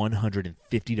get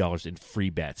 $150 in free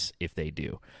bets if they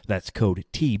do. That's code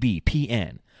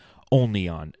TBPN, only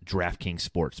on DraftKings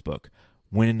Sportsbook.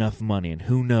 Win enough money, and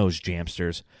who knows,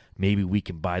 Jamsters, maybe we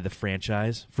can buy the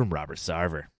franchise from Robert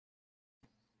Sarver.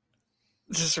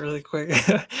 Just really quick.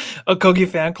 A Kogi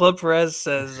fan club Perez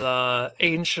says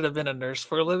Aiden should have been a nurse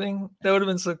for a living. That would have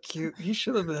been so cute. He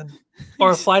should have been.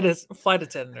 Or a flight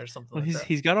attendant or something Well, like that.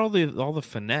 he's got all the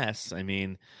finesse. I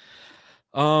mean,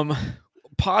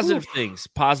 positive things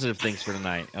for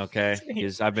tonight. Okay,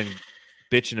 because I've been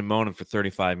bitching and moaning for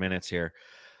 35 minutes here.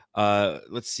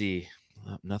 Let's see,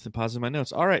 nothing positive in my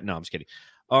notes. All right, no, I'm just kidding.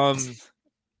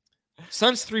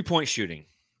 Suns 3-point shooting.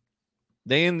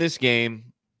 They end this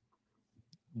game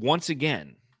once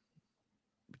again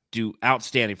do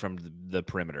outstanding from the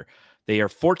perimeter. They are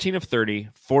 14 of 30,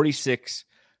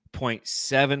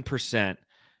 46.7%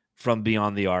 from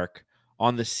beyond the arc.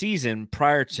 On the season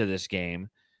prior to this game,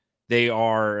 they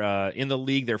are in the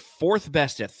league. They're fourth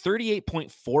best at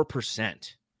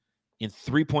 38.4% in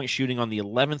 3-point shooting on the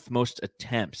 11th most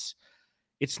attempts.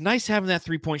 It's nice having that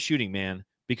 3-point shooting, man,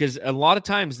 because a lot of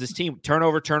times this team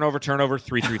turnover,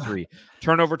 3-3-3,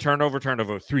 turnover,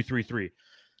 3-3-3.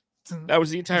 That was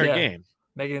the entire game.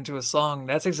 Make it into a song.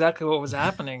 That's exactly what was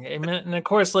happening. And of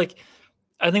course, like,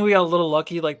 I think we got a little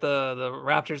lucky. Like the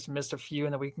Raptors missed a few,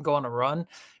 and then we can go on a run.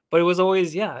 But it was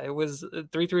always, it was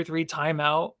 3-3-3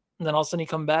 timeout. And then all of a sudden you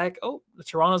come back. Oh,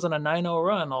 Toronto's on a 9-0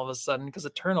 run all of a sudden because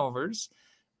of turnovers.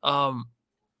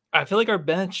 I feel like our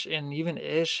bench and even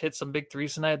Ish hit some big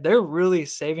threes tonight. They're really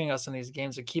saving us in these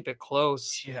games to keep it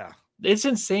close. Yeah. It's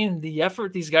insane the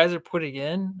effort these guys are putting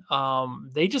in.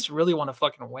 They just really want to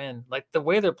fucking win. Like the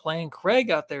way they're playing,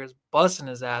 Craig out there is busting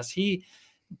his ass. He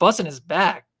busting his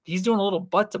back. He's doing a little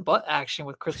butt-to-butt action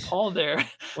with Chris Paul there.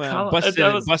 Well,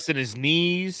 busting his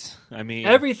knees. I mean,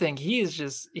 everything. He is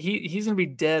just he's gonna be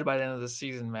dead by the end of the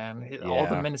season, man. All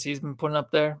the minutes he's been putting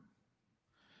up there.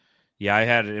 Yeah, I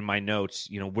had it in my notes.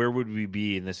 Where would we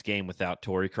be in this game without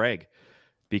Torrey Craig?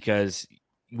 Because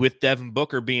with Devin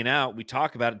Booker being out, we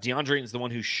talk about it. DeAndre Ayton's the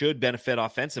one who should benefit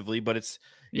offensively, but it's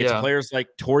players like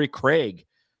Torrey Craig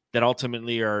that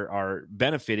ultimately are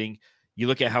benefiting. You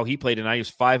look at how he played tonight. He was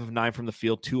 5 of 9 from the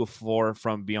field, 2 of 4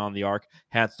 from beyond the arc,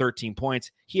 had 13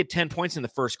 points. He had 10 points in the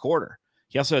first quarter.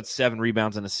 He also had 7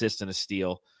 rebounds, an assist, and a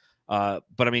steal. But,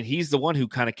 I mean, he's the one who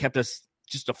kind of kept us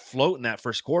just afloat in that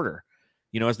first quarter,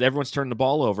 as everyone's turning the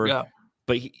ball over. Yeah.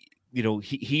 But,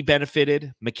 he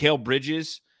benefited. Mikal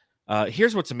Bridges.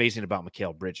 Here's what's amazing about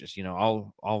Mikal Bridges.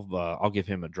 I'll give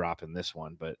him a drop in this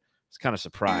one, but it's kind of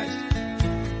surprised.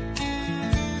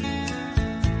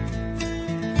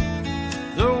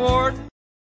 The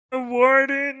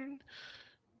warden.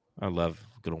 I love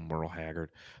good old Merle Haggard.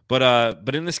 But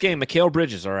in this game, Mikal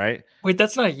Bridges, all right. Wait,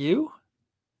 that's not you?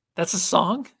 That's a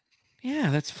song? Yeah,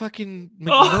 that's fucking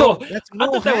that's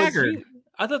Merle Haggard.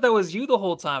 I thought that was you the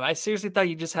whole time. I seriously thought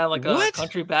you just had like a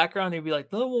country background. You'd be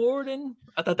like, the warden.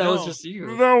 I thought that was just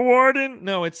you. The warden.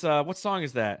 No, it's what song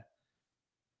is that?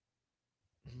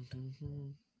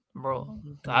 Bro,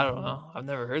 I don't know. I've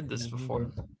never heard this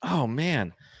before. Oh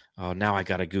man. Oh, now I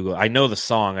gotta Google. I know the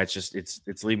song. It's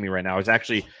leaving me right now. I was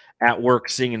actually at work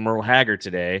singing Merle Haggard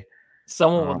today.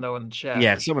 Someone will know in the chat.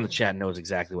 Yeah, someone in the chat knows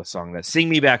exactly what song that is. Sing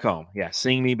Me Back Home. Yeah,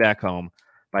 Sing Me Back Home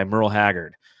by Merle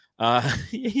Haggard.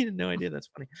 He had no idea. That's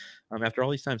funny. After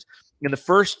all these times. In the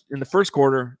first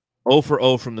quarter, 0 for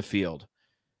 0 from the field.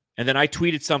 And then I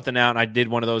tweeted something out, and I did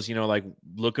one of those, like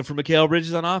looking for Mikal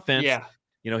Bridges on offense. Yeah.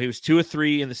 He was 2 of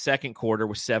 3 in the second quarter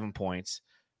with 7 points.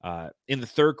 In the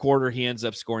third quarter, he ends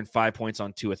up scoring 5 points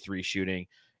on 2 of 3 shooting.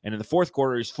 And in the fourth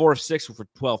quarter, he's 4 of 6 for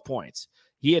 12 points.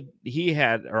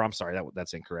 I'm sorry,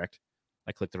 that's incorrect.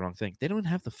 I clicked the wrong thing. They don't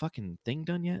have the fucking thing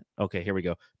done yet? Okay, here we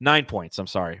go. 9 points, I'm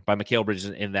sorry, by Mikal Bridges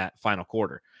in that final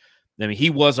quarter. I mean,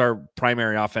 he was our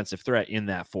primary offensive threat in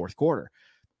that fourth quarter.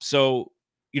 So,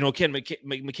 Ken,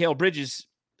 Mikal Bridges,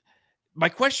 my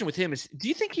question with him is, do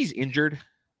you think he's injured?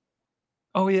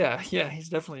 Oh, yeah. Yeah, he's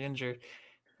definitely injured.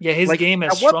 Yeah, his game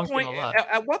has shrunken a lot.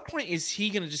 At what point is he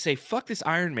going to just say, fuck this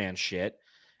Iron Man shit,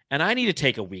 and I need to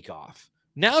take a week off?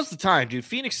 Now's the time, dude.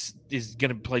 Phoenix is going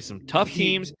to play some tough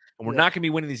teams, and we're not going to be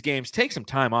winning these games. Take some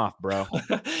time off, bro.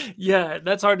 Yeah,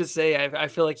 that's hard to say. I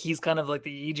feel like he's kind of like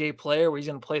the EJ player where he's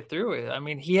going to play through it. I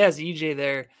mean, he has EJ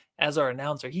there as our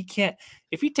announcer. He can't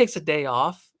 – if he takes a day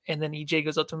off and then EJ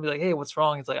goes up to him and be like, hey, what's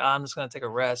wrong? He's like, I'm just going to take a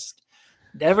rest.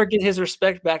 Never get his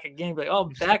respect back again. Be like, oh,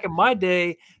 back in my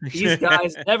day, these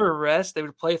guys never rest. They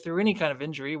would play through any kind of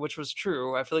injury, which was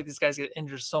true. I feel like these guys get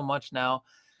injured so much now.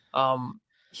 I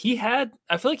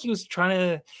feel like he was trying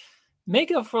to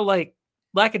make up for like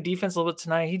lack of defense a little bit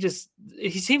tonight. He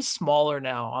seems smaller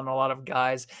now on a lot of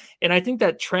guys. And I think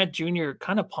that Trent Jr.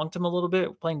 kind of punked him a little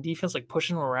bit playing defense, like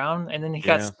pushing him around. And then he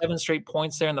got 7 straight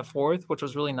points there in the fourth, which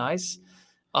was really nice.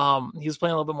 He was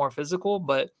playing a little bit more physical,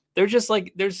 but they're just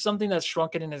like, there's something that's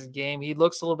shrunken in his game. He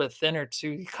looks a little bit thinner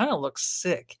too. He kind of looks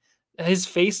sick. his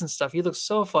face and stuff. He looks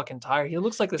so fucking tired. He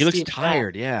looks like the He looks Steve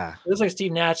tired. Nash. Yeah. He looks like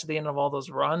Steve Nash at the end of all those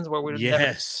runs where we were never in the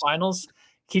Yes. finals.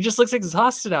 He just looks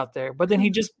exhausted out there. But then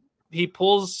he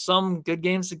pulls some good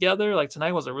games together. Like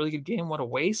tonight was a really good game. What a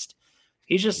waste.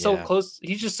 He's just so close.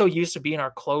 He's just so used to being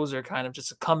our closer, kind of just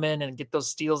to come in and get those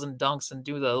steals and dunks and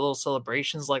do the little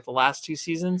celebrations like the last 2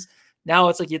 seasons. Now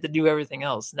it's like you have to do everything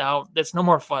else. Now it's no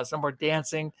more fun. It's no more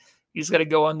dancing. You just got to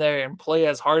go in there and play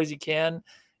as hard as you can.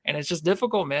 And it's just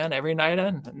difficult, man, every night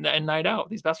in and night out.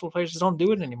 These basketball players just don't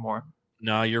do it anymore.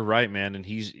 No, you're right, man. And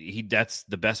that's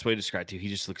the best way to describe it too. He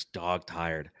just looks dog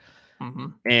tired. Mm-hmm.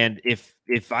 And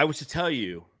if I was to tell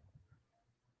you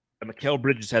that Mikal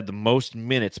Bridges had the most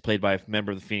minutes played by a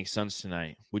member of the Phoenix Suns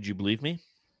tonight, would you believe me?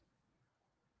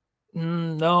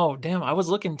 No, damn, I was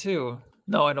looking too.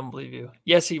 No, I don't believe you.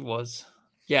 Yes, he was.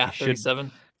 Yeah,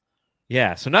 37.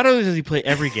 Yeah, so not only does he play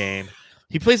every game,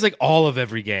 he plays like all of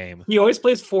every game. He always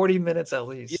plays 40 minutes at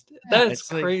least. Yeah, That's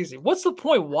crazy. What's the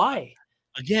point? Why?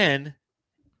 Again,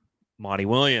 Monty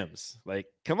Williams. Like,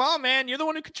 come on, man. You're the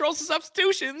one who controls the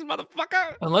substitutions,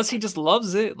 motherfucker. Unless he just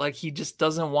loves it. Like, he just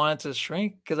doesn't want it to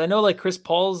shrink. Because I know, like, Chris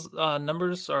Paul's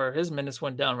numbers or his minutes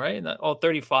went down, right?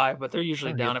 35, but they're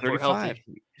usually down if we're healthy.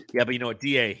 Yeah, but you know what?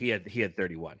 DA, he had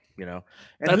 31, you know?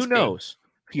 And that's who knows?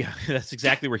 Yeah, that's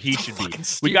exactly where he should be.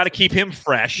 Stupid. We got to keep him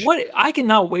fresh. What? I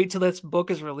cannot wait till this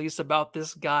book is released about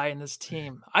this guy and this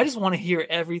team. I just want to hear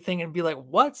everything and be like,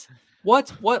 what?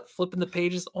 Flipping the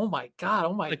pages. Oh my God.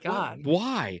 Oh my God.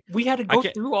 Why? We had to go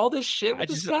through all this shit with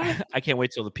this guy? I can't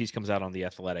wait till the piece comes out on The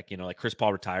Athletic. You know, like Chris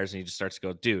Paul retires and he just starts to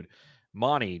go, dude,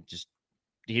 Monty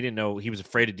he didn't know. He was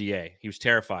afraid of DA. He was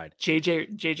terrified.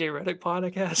 JJ Redick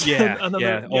podcast. Yeah. Old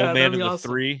man in the awesome.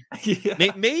 3.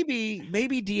 Yeah.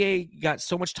 Maybe DA got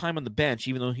so much time on the bench,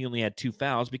 even though he only had 2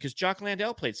 fouls, because Jock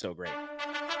Landale played so great.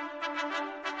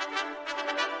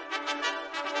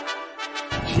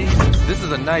 Jesus, this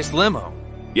is a nice limo.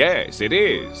 Yes, it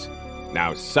is.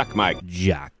 Now suck my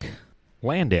Jock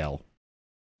Landale.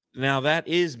 Now that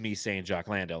is me saying Jock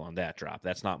Landale on that drop.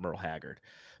 That's not Merle Haggard.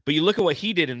 But you look at what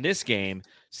he did in this game,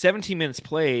 17 minutes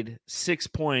played, 6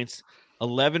 points,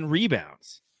 11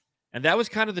 rebounds. And that was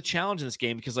kind of the challenge in this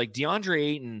game because, like, DeAndre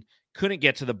Ayton couldn't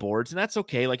get to the boards, and that's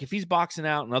okay. Like, if he's boxing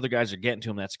out and other guys are getting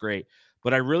to him, that's great.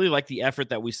 But I really like the effort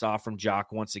that we saw from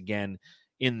Jock once again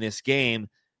in this game.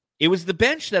 It was the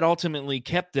bench that ultimately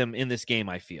kept them in this game,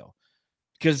 I feel.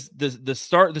 Because the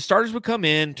starters would come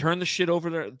in, turn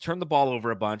the ball over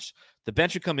a bunch. The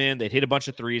bench would come in, they'd hit a bunch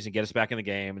of threes and get us back in the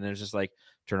game. And then it's just like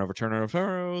turnover,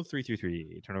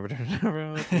 3-3-3, turnover,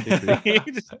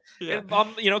 3-3-3. Yeah.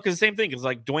 Because the same thing is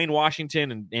like Dwayne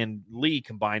Washington and Lee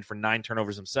combined for 9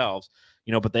 turnovers themselves.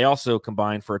 But they also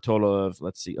combined for a total of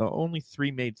only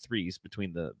 3 made threes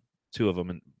between the 2 of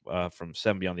them from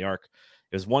 7 beyond the arc.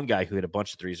 There's one guy who hit a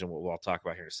bunch of threes, and we'll talk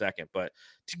about here in a second. But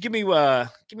to give me your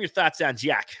thoughts on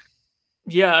Jack.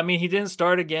 Yeah, I mean, he didn't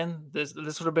start again. This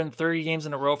would have been 30 games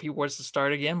in a row if he was to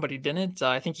start again, but he didn't.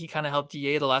 I think he kind of helped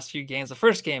DA the last few games. The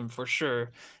first game, for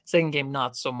sure. Second game,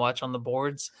 not so much on the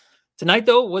boards. Tonight,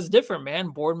 though, was different, man.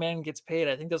 Board man gets paid.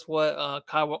 I think that's what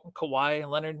Kawhi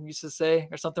Leonard used to say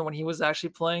or something when he was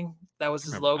actually playing. That was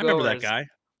his logo. I remember that guy.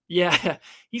 Yeah,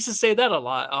 he used to say that a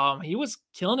lot. He was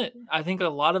killing it. I think a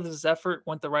lot of his effort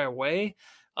went the right way.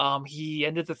 He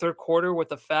ended the third quarter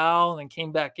with a foul and then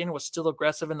came back in, was still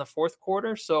aggressive in the fourth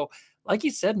quarter. So, like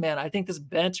you said, man, I think this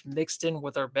bench mixed in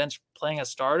with our bench playing as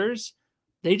starters,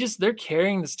 they're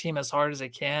carrying this team as hard as they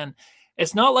can.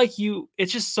 It's not like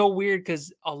it's just so weird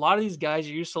because a lot of these guys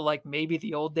are used to like maybe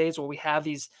the old days where we have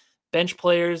these bench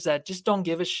players that just don't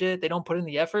give a shit. They don't put in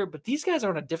the effort, but these guys are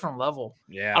on a different level.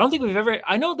 Yeah. I don't think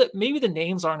I know that maybe the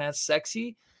names aren't as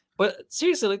sexy, but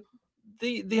seriously, like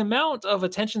the amount of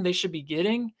attention they should be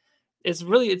getting is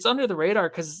it's under the radar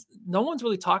because no one's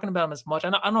really talking about them as much. I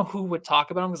don't know who would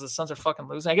talk about them because the Suns are fucking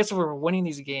losing. I guess if we were winning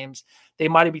these games, they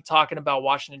might be talking about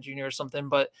Washington Jr. or something,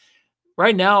 but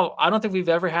right now, I don't think we've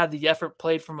ever had the effort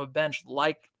played from a bench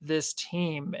like this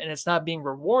team, and it's not being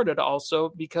rewarded also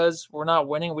because we're not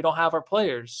winning. We don't have our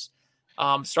players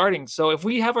starting. So if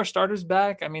we have our starters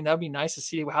back, I mean, that'd be nice to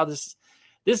see how this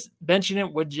bench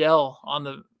unit would gel on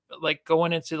the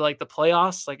going into the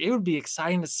playoffs. Like it would be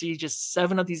exciting to see just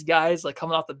 7 of these guys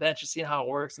coming off the bench and seeing how it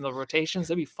works in the rotations.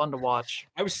 It'd be fun to watch.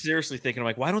 I was seriously thinking,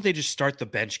 why don't they just start the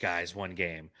bench guys one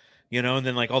game? And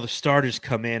then all the starters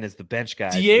come in as the bench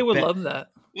guys. DA would love that.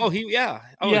 Oh,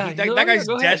 that guy's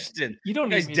destined. You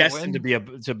don't. He's destined to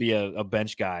be a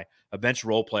bench guy, a bench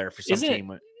role player for some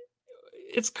team.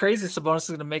 It's crazy. Sabonis is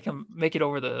going to make it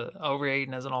over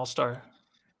Ayton as an all-star.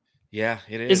 Yeah,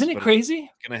 it is. Isn't it crazy?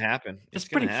 It's going to happen. It's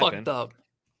pretty fucked up.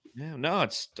 Yeah, no,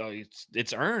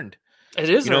 it's earned. It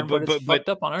is, You know, but it's fucked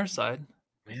up on our side.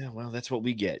 yeah, well, that's what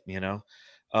we get, you know.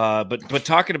 But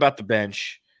talking about the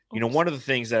bench, you know, one of the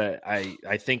things that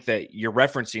I think that you're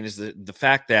referencing is the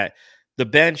fact that the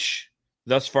bench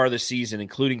thus far this season,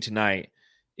 including tonight,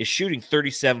 is shooting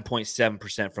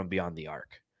 37.7% from beyond the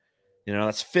arc. You know,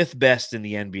 that's 5th best in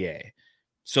the NBA.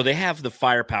 So they have the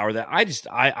firepower that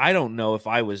I don't know if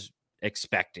I was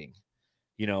expecting,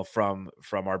 you know, from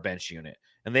our bench unit.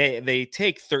 And they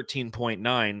take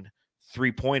 13.9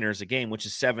 3-pointers a game, which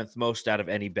is 7th most out of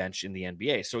any bench in the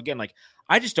NBA. So again, like,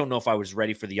 I just don't know if I was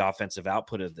ready for the offensive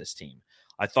output of this team.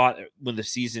 I thought when the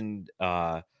season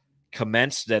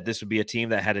commenced that this would be a team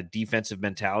that had a defensive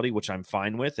mentality, which I'm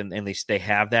fine with, and they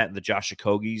have that, and the Josh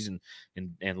Okogis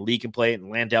and Lee can play it, and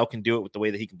Landell can do it with the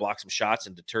way that he can block some shots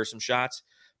and deter some shots.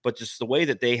 But just the way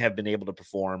that they have been able to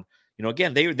perform, you know,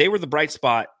 again, they were the bright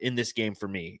spot in this game for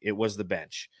me. It was the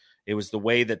bench. It was the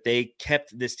way that they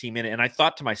kept this team in it. And I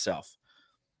thought to myself,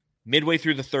 midway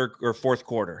through the 3rd or 4th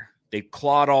quarter, they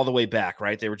clawed all the way back,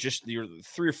 right? They were 3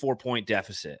 or 4 point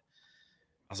deficit.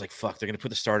 I was like, fuck, they're going to put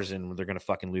the starters in. They're going to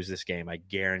fucking lose this game. I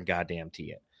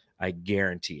guarantee it. I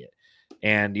guarantee it.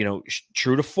 And, you know,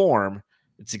 true to form,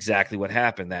 it's exactly what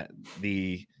happened. That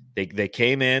they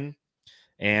came in,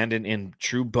 and in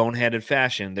true boneheaded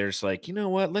fashion, there's like, you know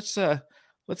what,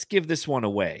 let's give this one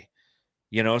away.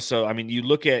 You know, so, I mean, you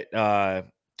look at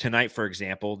tonight, for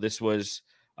example, this was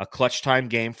a clutch time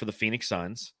game for the Phoenix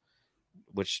Suns,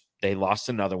 which they lost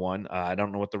another one. I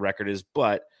don't know what the record is,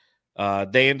 but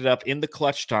they ended up in the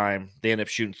clutch time. They ended up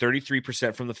shooting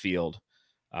 33% from the field.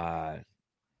 How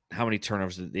many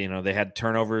turnovers? You know, they had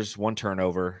turnovers, 1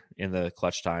 turnover in the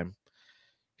clutch time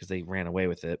because they ran away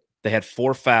with it. They had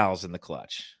 4 fouls in the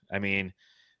clutch. I mean,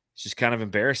 it's just kind of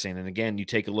embarrassing. And again, you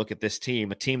take a look at this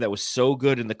team, a team that was so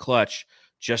good in the clutch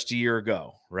just a year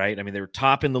ago, right? I mean, they were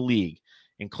top in the league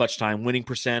in clutch time winning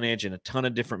percentage and a ton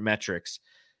of different metrics.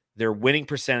 Their winning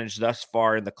percentage thus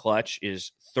far in the clutch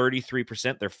is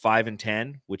 33%. They're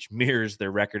 5-10, which mirrors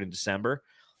their record in December.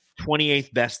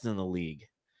 28th best in the league.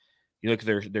 You look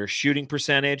at their shooting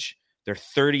percentage, they're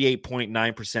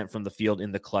 38.9% from the field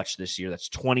in the clutch this year. That's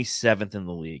 27th in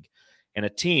the league. And a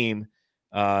team,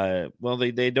 well,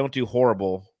 they don't do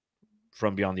horrible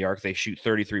from beyond the arc. They shoot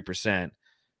 33%.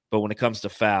 But when it comes to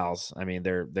fouls, I mean,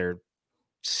 they're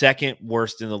 2nd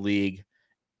worst in the league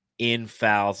in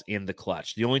fouls in the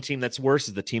clutch. The only team that's worse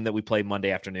is the team that we play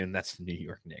Monday afternoon. That's the New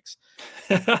York Knicks.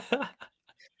 I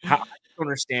don't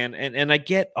understand. And I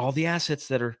get all the assets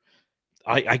that are,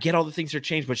 I get all the things that are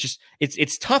changed, but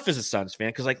it's tough as a Suns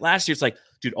fan. Cause like last year, it's like,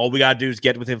 dude, all we got to do is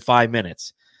get within 5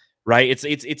 minutes. Right.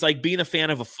 It's like being a fan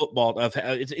of a football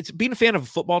it's being a fan of a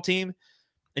football team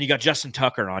and you got Justin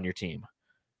Tucker on your team.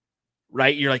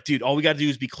 Right. You're like, dude, all we got to do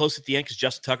is be close at the end because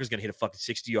Justin Tucker's going to hit a fucking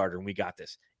 60-yarder and we got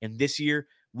this. And this year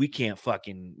we can't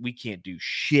do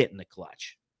shit in the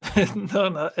clutch.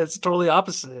 No, it's totally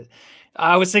opposite.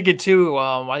 I was thinking too,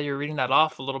 while you're reading that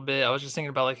off a little bit, I was just thinking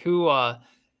about like who,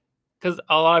 because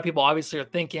a lot of people obviously are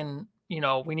thinking, you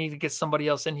know, we need to get somebody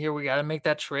else in here. We got to make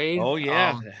that trade. Oh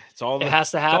yeah, it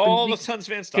has to happen. All the Suns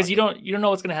fans because you don't know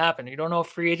what's going to happen. You don't know if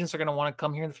free agents are going to want to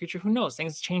come here in the future. Who knows?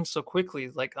 Things change so quickly.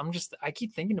 Like I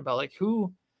keep thinking about like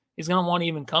who is going to want to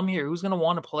even come here. Who's going to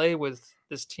want to play with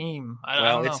this team? I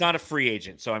don't know. It's not a free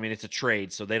agent, so I mean it's a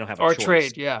trade, so they don't have a choice. Or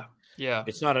trade, yeah.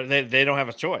 It's not they don't have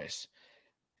a choice.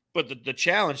 But the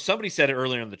challenge, somebody said it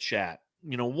earlier in the chat.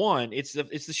 You know, one, it's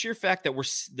the sheer fact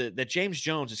that that James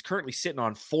Jones is currently sitting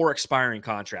on 4 expiring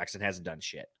contracts and hasn't done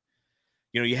shit.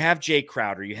 You know, you have Jay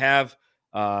Crowder, you have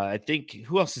I think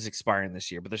who else is expiring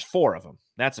this year, but there's 4 of them.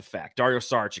 That's a fact. Dario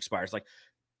Saric expires. Like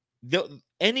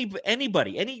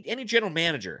anybody, any general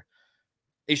manager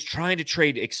is trying to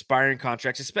trade expiring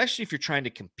contracts, especially if you're trying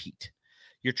to compete.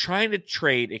 You're trying to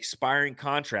trade expiring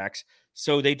contracts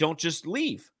so they don't just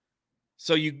leave.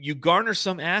 So you garner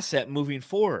some asset moving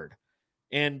forward.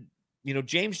 And, you know,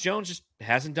 James Jones just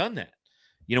hasn't done that.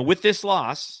 You know, with this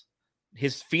loss,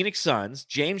 his Phoenix Suns,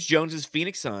 James Jones's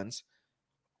Phoenix Suns,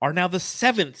 are now the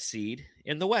 7th seed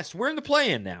in the West. We're in the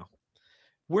play-in now.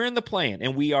 We're in the play-in.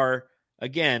 And we are,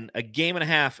 again, a game and a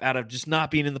half out of just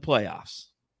not being in the playoffs.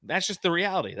 That's just the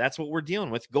reality. That's what we're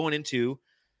dealing with going into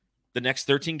the next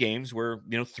 13 games where,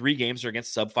 you know, 3 games are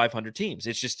against sub-500 teams.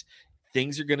 It's just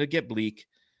things are going to get bleak.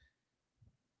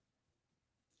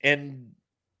 And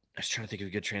I was trying to think of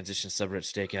a good transition subreddit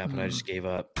stakeout, but I just gave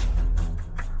up.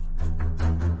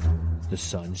 The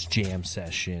Suns Jam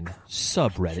Session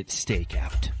subreddit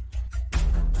stakeout.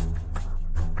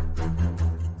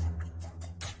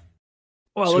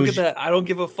 Well, so look at that. I don't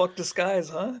give a fuck disguise,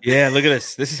 huh? Yeah, look at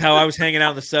this. This is how I was hanging out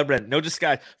in the subreddit. No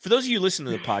disguise. For those of you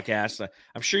listening to the podcast,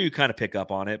 I'm sure you kind of pick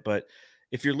up on it, but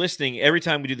if you're listening, every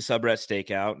time we do the subreddit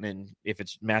stakeout, and then if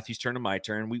it's Matthew's turn or my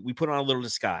turn, we put on a little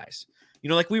disguise.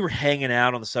 Like we were hanging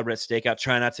out on the subreddit stakeout,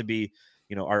 trying not to be,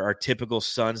 our typical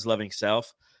Suns loving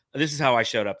self. This is how I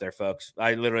showed up there, folks.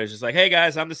 I literally was just like, hey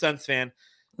guys, I'm the Suns fan.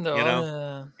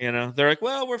 No, They're like,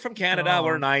 well, we're from Canada.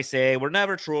 We're nice, eh? We're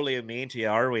never truly mean to you,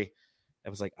 are we? That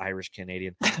was like Irish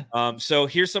Canadian. So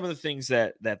here's some of the things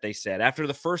that they said after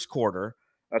the first quarter,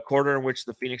 a quarter in which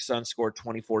the Phoenix Suns scored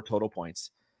 24 total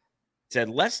points. It said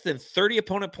less than 30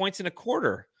 opponent points in a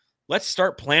quarter. Let's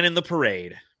start planning the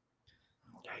parade.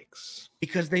 Yikes!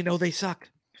 Because they know they suck.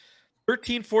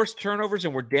 13 forced turnovers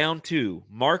and we're down 2.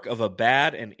 Mark of a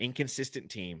bad and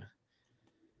inconsistent team.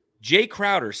 Jay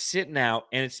Crowder sitting out,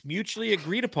 and it's mutually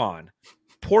agreed upon.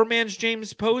 Poor man's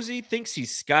James Posey thinks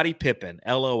he's Scottie Pippen.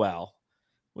 LOL.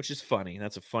 Which is funny.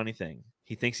 That's a funny thing.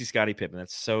 He thinks he's Scottie Pippen.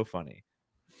 That's so funny.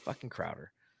 Fucking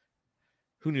Crowder.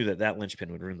 Who knew that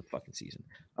linchpin would ruin the fucking season?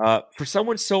 For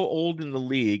someone so old in the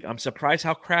league, I'm surprised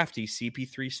how crafty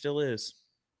CP3 still is.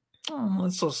 Oh,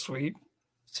 that's so sweet.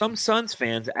 Some Suns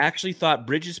fans actually thought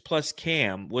Bridges plus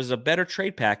Cam was a better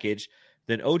trade package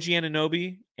than OG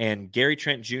Anunoby and Gary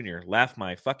Trent Jr. Laugh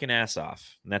my fucking ass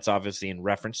off. And that's obviously in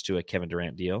reference to a Kevin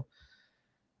Durant deal.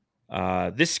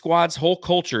 This squad's whole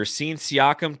culture is seeing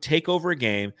Siakam take over a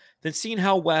game, then seeing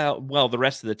how well the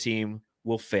rest of the team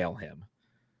will fail him.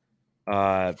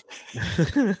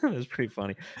 It was pretty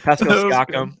funny. Pascal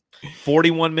Siakam,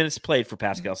 41 minutes played for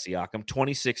Pascal Siakam,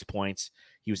 26 points.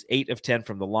 He was 8 of 10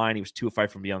 from the line. He was 2 of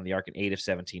 5 from beyond the arc and 8 of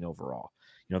 17 overall.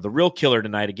 The real killer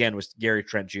tonight, again, was Gary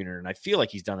Trent Jr., and I feel like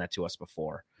he's done that to us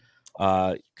before.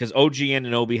 Because OG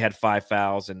Anunoby had 5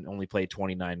 fouls and only played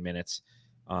 29 minutes.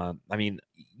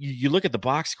 You look at the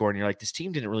box score, and you're like, this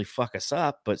team didn't really fuck us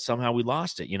up, but somehow we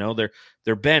lost it.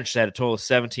 Their bench had a total of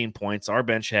 17 points. Our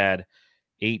bench had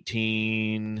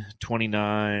 18,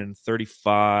 29,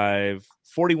 35,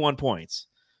 41 points.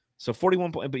 So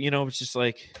 41 points, but, it's just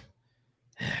like,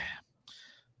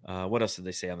 what else did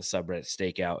they say on the subreddit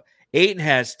stakeout? Ayton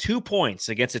has 2 points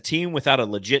against a team without a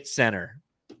legit center.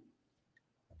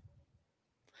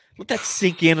 Let that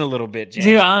sink in a little bit, James.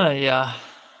 Yeah.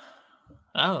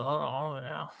 I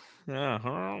don't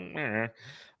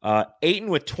know. Ayton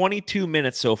with 22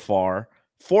 minutes so far,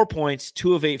 4 points,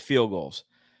 2 of 8 field goals.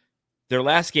 Their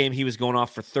last game, he was going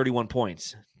off for 31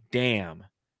 points. Damn.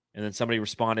 And then somebody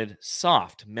responded,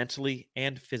 soft, mentally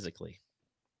and physically.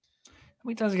 How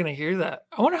many times are you going to hear that?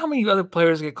 I wonder how many other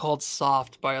players get called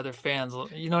soft by other fans.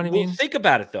 You know what I mean? Well, think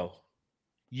about it, though.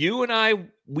 You and I,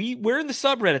 we're in the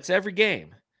subreddits every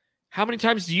game. How many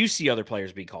times do you see other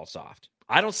players being called soft?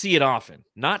 I don't see it often.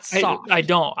 Not soft. I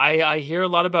don't. I hear a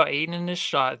lot about Ayton in this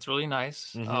shot. It's really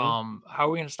nice. Mm-hmm. How are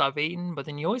we going to stop Ayton? But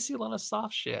then you always see a lot of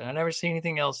soft shit. I never see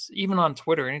anything else, even on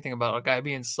Twitter, anything about a guy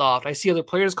being soft. I see other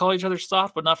players call each other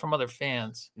soft, but not from other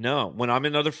fans. No, when I'm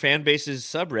in other fan bases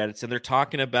subreddits and they're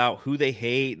talking about who they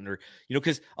hate, and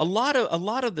because a lot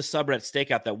of the subreddit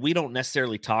stakeout that we don't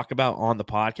necessarily talk about on the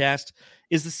podcast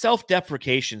is the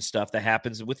self-deprecation stuff that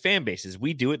happens with fan bases.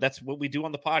 We do it. That's what we do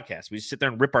on the podcast. We just sit there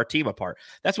and rip our team apart.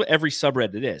 That's what every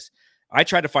subreddit is. I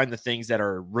try to find the things that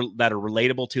are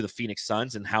relatable to the Phoenix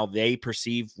Suns and how they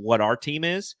perceive what our team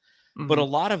is. Mm-hmm. But a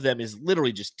lot of them is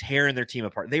literally just tearing their team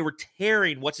apart. They were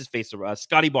tearing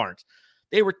Scotty Barnes.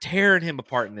 They were tearing him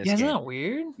apart in this game. Isn't that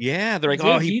weird? Yeah, they're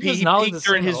like, he peaked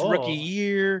during his rookie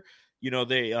year.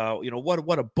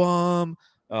 What a bum.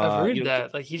 I've heard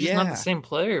that. Like, he's just not the same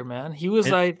player, man. He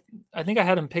was, I think I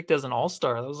had him picked as an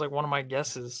all-star. That was like one of my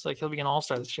guesses. Like, he'll be an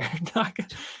all-star this year. Not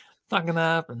going to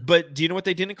happen. But do you know what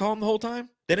they didn't call him the whole time?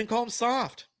 They didn't call him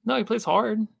soft. No, he plays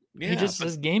hard. Yeah,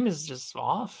 his game is just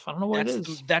off. I don't know what it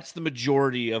is. That's the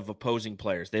majority of opposing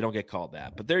players. They don't get called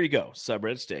that. But there you go.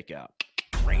 Subreddit stakeout.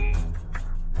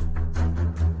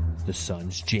 The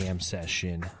Suns Jam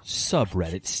Session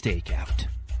subreddit stakeout.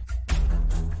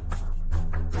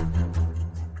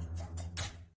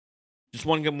 Just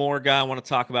one more guy I want to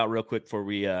talk about real quick before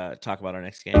we talk about our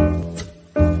next game.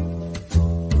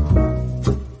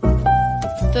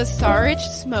 The Saric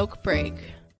smoke break.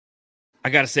 I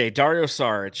got to say, Dario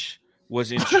Saric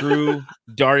was in true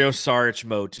Dario Saric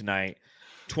mode tonight.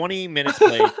 20 minutes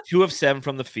played, 2 of 7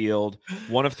 from the field,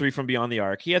 1 of 3 from beyond the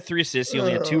arc. He had 3 assists. He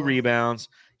only had 2 rebounds.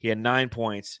 He had 9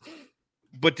 points.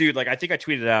 But, dude, I think I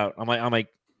tweeted out. I'm like,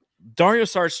 Dario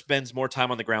Saric spends more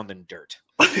time on the ground than dirt.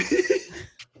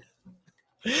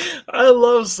 I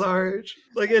love Sarge.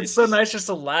 It's so nice just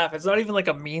to laugh. It's not even like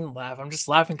a mean laugh. I'm just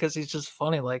laughing because he's just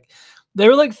funny. They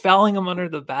were fouling him under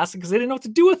the basket because they didn't know what to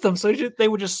do with him. So they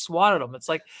would just swat at him. It's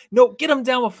like, no, get him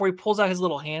down before he pulls out his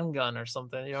little handgun or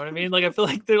something. You know what I mean? I feel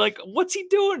like they're like, what's he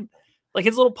doing?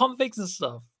 His little pump fakes and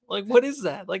stuff. Like, what is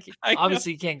that? Like, I know.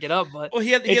 obviously he can't get up, but Well,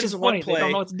 he had it's this just one funny. They don't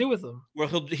play know what to do with him. where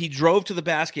he drove to the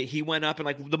basket. He went up, and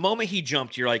like the moment he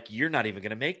jumped, you're like, you're not even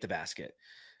going to make the basket.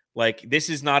 Like this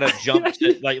is not a jump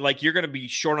to, like you're going to be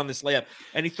short on this layup.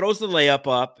 And he throws the layup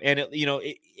up, and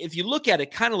if you look at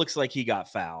it, kind of looks like he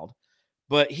got fouled,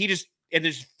 but he just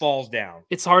falls down.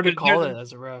 It's hard to But call it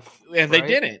as a ref. and right? they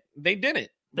didn't. They didn't.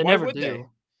 They Why never would do. they?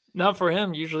 Not for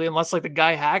him usually, unless like the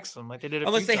guy hacks him, like they did.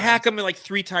 Unless they hack him like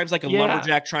 3 times, like a Yeah.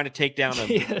 lumberjack trying to take down a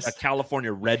Yes.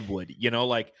 California redwood.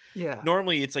 Like Yeah.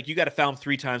 normally it's like you got to foul him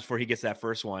 3 times before he gets that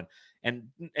first one, and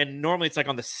normally it's like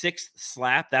on the 6th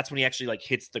slap. That's when he actually like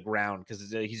hits the ground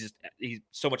because he's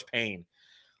so much pain.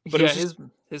 But yeah, it was just,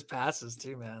 his passes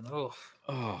too, man.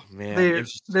 oh man,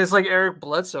 There's like Eric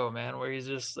Bledsoe, man, where he's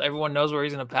just everyone knows where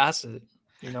he's gonna pass it.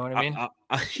 You know what I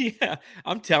mean? Yeah,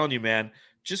 I'm telling you, man.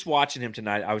 Just watching him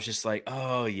tonight, I was just like,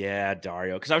 oh yeah,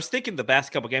 Dario. Because I was thinking the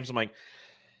past couple games, I'm like,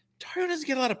 Dario doesn't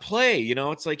get a lot of play.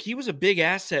 It's like he was a big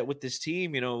asset with this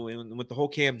team. With the whole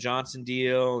Cam Johnson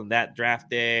deal and that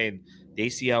draft day, and the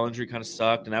ACL injury kind of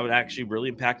sucked, and that would actually really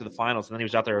impacted the finals. And then he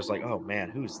was out there. I was like, oh man,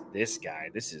 who's this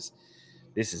guy? This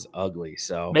is ugly.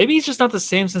 So maybe he's just not the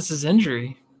same since his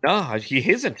injury. no, he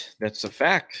isn't. That's a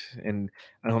fact, and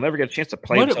he'll never get a chance to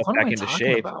play himself back into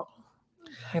shape. About?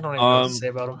 I don't even know what to say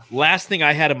about him. Last thing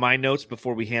I had in my notes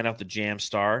before we hand out the Jam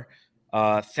Star,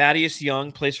 Thaddeus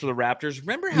Young plays for the Raptors.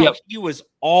 Remember how he was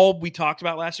all we talked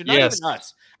about last year? Not even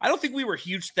us. I don't think we were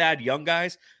huge Thad Young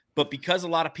guys, but because a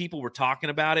lot of people were talking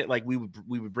about it, like we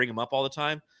would bring him up all the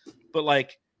time. But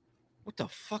like, what the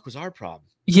fuck was our problem?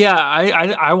 Yeah,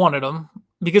 I wanted him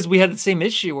because we had the same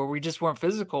issue where we just weren't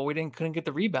physical. We couldn't get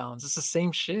the rebounds. It's the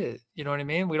same shit. You know what I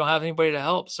mean? We don't have anybody to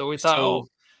help, so we thought,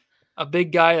 a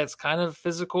big guy that's kind of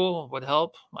physical would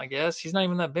help, I guess. He's not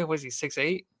even that big. Was he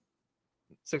 6'8",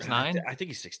 6'9"? I think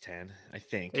he's 6'10". I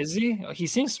think. Is he? He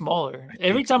seems smaller.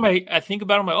 Every time I think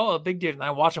about him, I'm like, oh, a big dude. And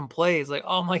I watch him play. It's like,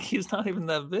 oh, I'm like, he's not even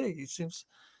that big. He seems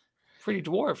pretty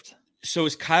dwarfed. So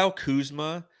is Kyle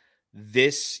Kuzma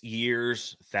this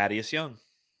year's Thaddeus Young?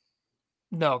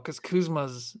 No, because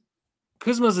Kuzma's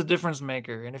a difference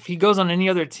maker. And if he goes on any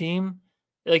other team,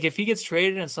 like if he gets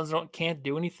traded and Suns can't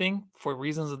do anything for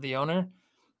reasons of the owner,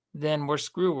 then we're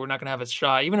screwed. We're not going to have a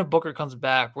shot. Even if Booker comes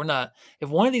back, we're not. If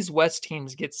one of these West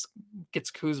teams gets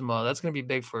Kuzma, that's going to be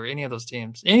big for any of those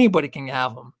teams. Anybody can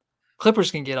have him.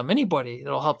 Clippers can get him. Anybody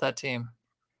that'll help that team.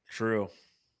 True.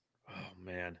 Oh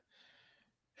man,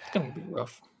 it's going to be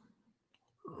rough.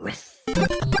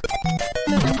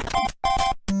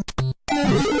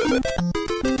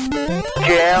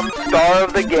 Jam Star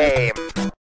of the Game.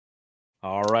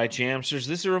 All right, Jamsters,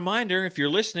 this is a reminder. If you're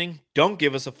listening, don't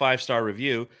give us a 5-star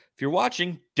review. If you're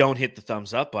watching, don't hit the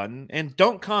thumbs up button, and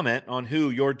don't comment on who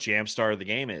your Jam Star of the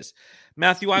Game is.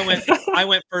 Matthew, I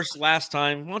went first last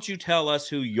time. Why don't you tell us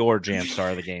who your Jam Star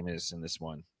of the Game is in this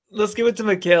one? Let's give it to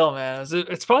Mikhail, man.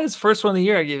 It's probably his first one of the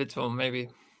year. I gave it to him,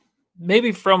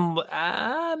 maybe from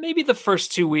maybe the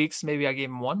first 2 weeks. Maybe I gave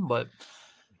him one, but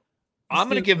I'm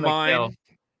going to give mine.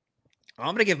 I'm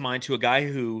going to give mine to a guy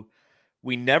who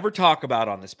we never talk about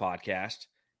on this podcast,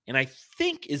 and I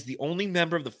think is the only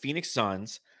member of the Phoenix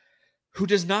Suns who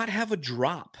does not have a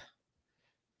drop.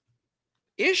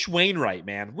 Ish Wainwright,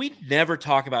 man. We never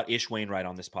talk about Ish Wainwright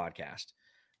on this podcast.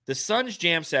 The Suns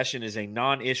Jam Session is a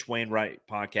non-Ish Wainwright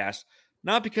podcast,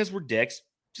 not because we're dicks,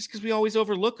 just because we always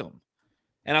overlook him.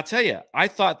 And I'll tell you, I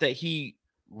thought that he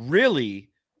really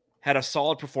had a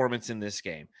solid performance in this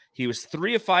game. He was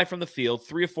 3 of 5 from the field,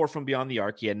 3 of 4 from beyond the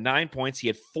arc. He had 9 points. He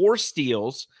had 4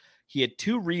 steals. He had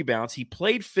 2 rebounds. He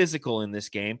played physical in this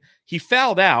game. He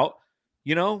fouled out,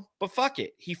 but fuck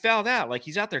it. He fouled out. Like,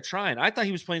 he's out there trying. I thought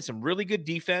he was playing some really good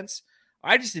defense.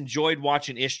 I just enjoyed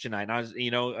watching Ish tonight.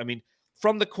 And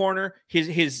from the corner,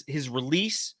 his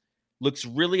release looks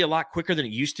really a lot quicker than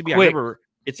it used to be. Quick. I remember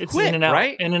it's quick, in and out,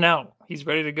 right? In and out. He's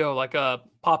ready to go, like a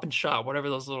pop and shot, whatever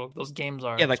those games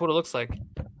are. Yeah, that's what it looks like.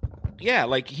 Yeah,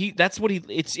 like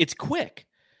it's quick.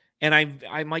 And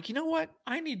I'm like, you know what?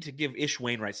 I need to give Ish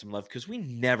Wainwright some love because we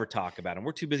never talk about him.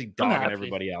 We're too busy dogging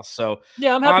everybody else. So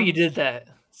yeah, I'm happy you did that.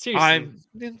 Seriously.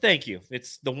 Thank you.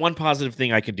 It's the one positive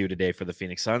thing I could do today for the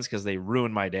Phoenix Suns because they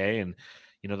ruined my day. And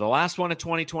the last one of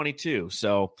 2022.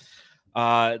 So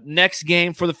next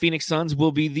game for the Phoenix Suns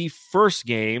will be the first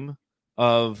game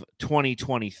of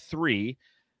 2023.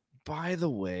 By the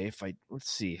way,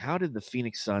 let's see, how did the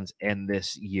Phoenix Suns end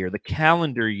this year? The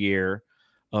calendar year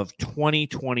of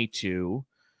 2022.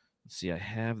 Let's see, I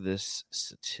have this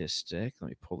statistic. Let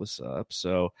me pull this up.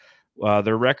 So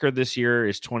their record this year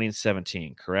is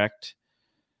 20-17, correct?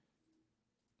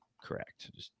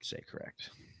 Correct. Just say correct.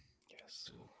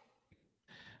 Yes.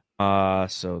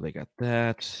 So they got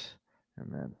that.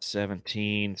 And then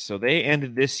 17. So they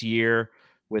ended this year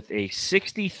with a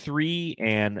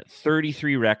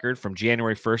 63-33 record from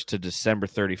January 1st to December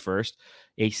 31st,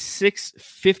 a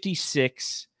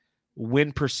 656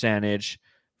 win percentage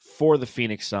for the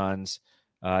Phoenix Suns.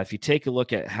 If you take a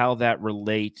look at how that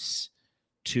relates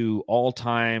to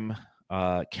all-time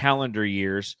calendar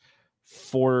years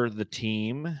for the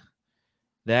team,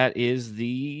 that is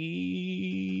the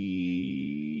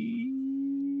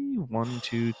 1,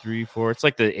 2, 3, 4. It's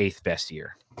like the 8th best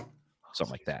year,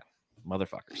 something like that,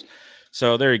 motherfuckers.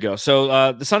 So there you go.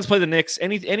 So the Suns play the Knicks.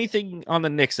 Anything on the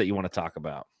Knicks that you want to talk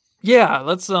about? Yeah,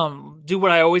 let's do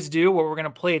what I always do, where we're gonna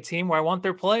play a team where I want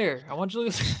their player. I want you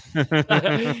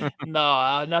to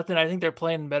No, nothing. I think they're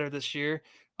playing better this year.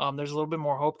 There's a little bit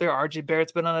more hope there. RJ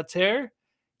Barrett's been on a tear.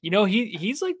 You know,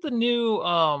 he's like the new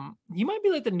he might be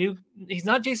like the new, he's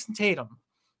not Jason Tatum,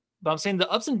 but I'm saying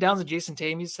the ups and downs that Jason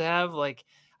Tatum used to have, like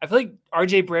I feel like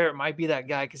RJ Barrett might be that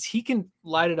guy because he can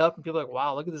light it up and people are like,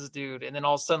 wow, look at this dude. And then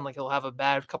all of a sudden, like he'll have a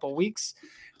bad couple of weeks.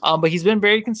 But he's been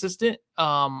very consistent.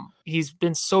 He's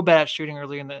been so bad at shooting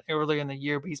earlier in the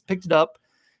year, but he's picked it up.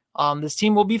 This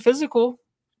team will be physical,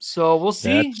 so we'll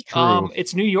see. That's true.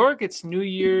 It's New York. It's New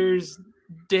Year's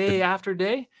Day after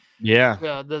day.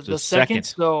 Yeah, the second.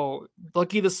 So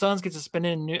lucky the Suns get to spend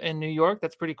it in New York.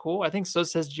 That's pretty cool. I think so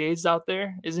says Jade's out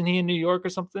there. Isn't he in New York or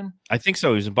something? I think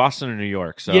so. He's in Boston or New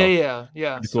York. So yeah.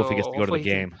 It'd be cool if he gets to go to the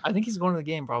game. I think he's going to the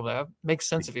game. Probably. That makes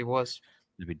sense if he was.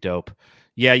 It'd be dope.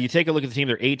 Yeah, you take a look at the team.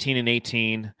 They're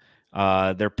 18-18.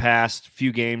 Their past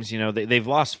few games, you know, they've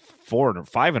lost 4 or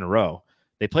 5 in a row.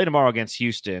 They play tomorrow against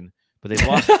Houston, but they've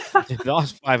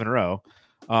lost 5 in a row.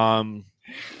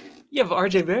 Yeah, but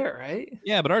RJ Barrett, right?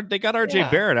 Yeah, but they got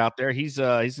RJ Barrett out there. He's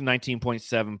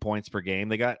 19.7 points per game.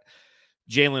 They got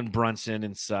Jalen Brunson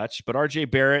and such, but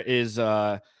RJ Barrett is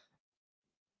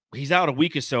he's out a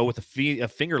week or so with a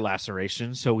finger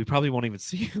laceration, so we probably won't even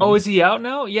see him. Oh, is he out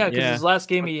now? Yeah, because his last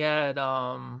game he had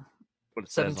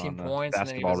 17 points. Basketball and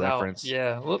then he was Reference. Out.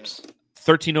 Yeah, whoops.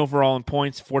 13 overall in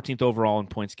points, 14th overall in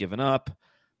points given up.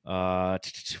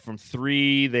 From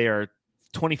 3, they are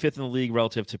 25th in the league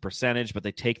relative to percentage, but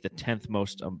they take the 10th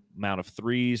most amount of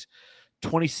threes.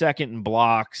 22nd in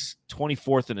blocks,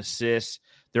 24th in assists.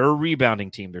 They're a rebounding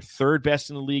team. They're 3rd best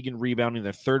in the league in rebounding.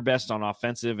 They're 3rd best on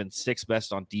offensive and 6th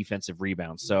best on defensive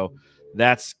rebounds. So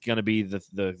that's going to be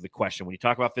the question. When you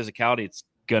talk about physicality, it's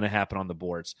going to happen on the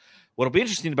boards. What'll be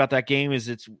interesting about that game is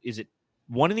it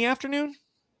 1 in the afternoon?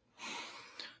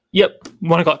 Yep,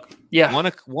 1 o'clock. Yeah, 1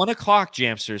 o'clock,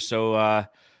 Jamsters. So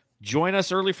join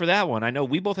us early for that one. I know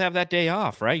we both have that day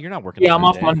off, right? You're not working. Yeah, I'm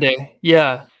off Monday.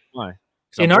 Yeah. Why?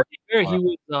 In RJ Barrett,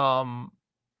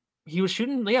 he was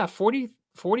shooting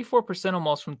 44%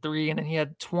 almost from 3, and then he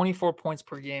had 24 points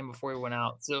per game before he went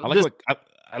out. So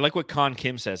I like what Con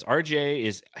Kim says. RJ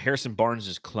is Harrison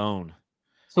Barnes' clone.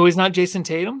 So he's not Jason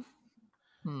Tatum?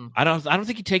 I don't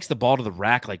think he takes the ball to the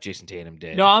rack like Jason Tatum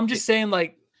did. No, I'm just saying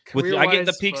I get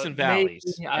the peaks and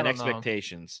valleys and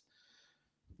expectations.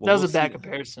 That was a bad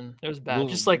comparison. It was bad.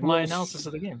 Just like my analysis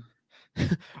of the game.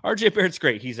 RJ Barrett's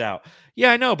great. He's out.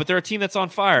 Yeah, I know, but they're a team that's on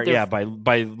fire. By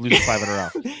losing 5 in a row.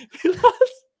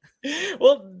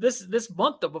 Well, this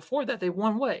month though, before that, they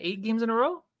won 8 games in a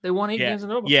row? They won 8 games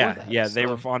in a row before that. Yeah, they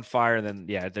were on fire. Then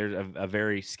they're a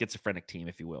very schizophrenic team,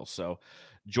 if you will. So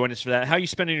join us for that. How are you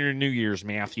spending your New Year's,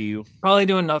 Matthew? Probably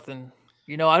doing nothing.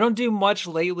 You know, I don't do much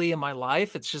lately in my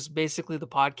life. It's just basically the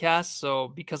podcast. So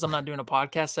because I'm not doing a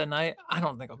podcast at night, I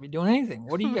don't think I'll be doing anything.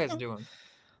 What are you guys doing?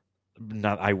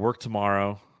 I work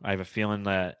tomorrow. I have a feeling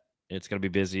that it's going to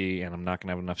be busy and I'm not going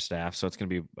to have enough staff. So it's going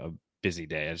to be a busy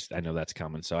day. I know that's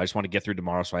coming. So I just want to get through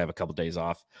tomorrow so I have a couple days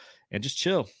off and just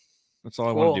chill. That's all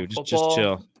I want to do. Just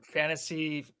chill.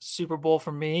 Fantasy Super Bowl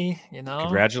for me, you know.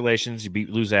 Congratulations. You beat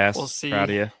Lou's ass. We'll see. Proud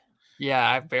of you. Yeah,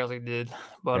 I barely did.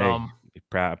 But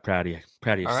proud of you.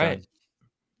 Proud of you, all son. right.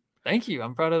 Thank you.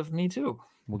 I'm proud of me too.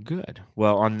 Well, good.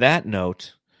 Well, on that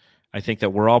note, I think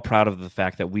that we're all proud of the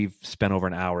fact that we've spent over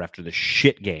an hour after the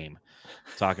shit game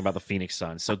talking about the Phoenix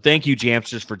Suns. So thank you,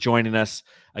 Jamsters, for joining us.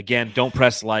 Again, don't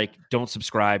press like, don't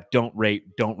subscribe, don't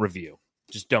rate, don't review.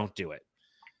 Just don't do it.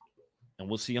 And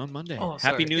we'll see you on Monday.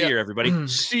 Happy New Year, everybody.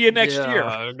 See you next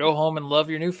year. Go home and love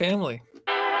your new family.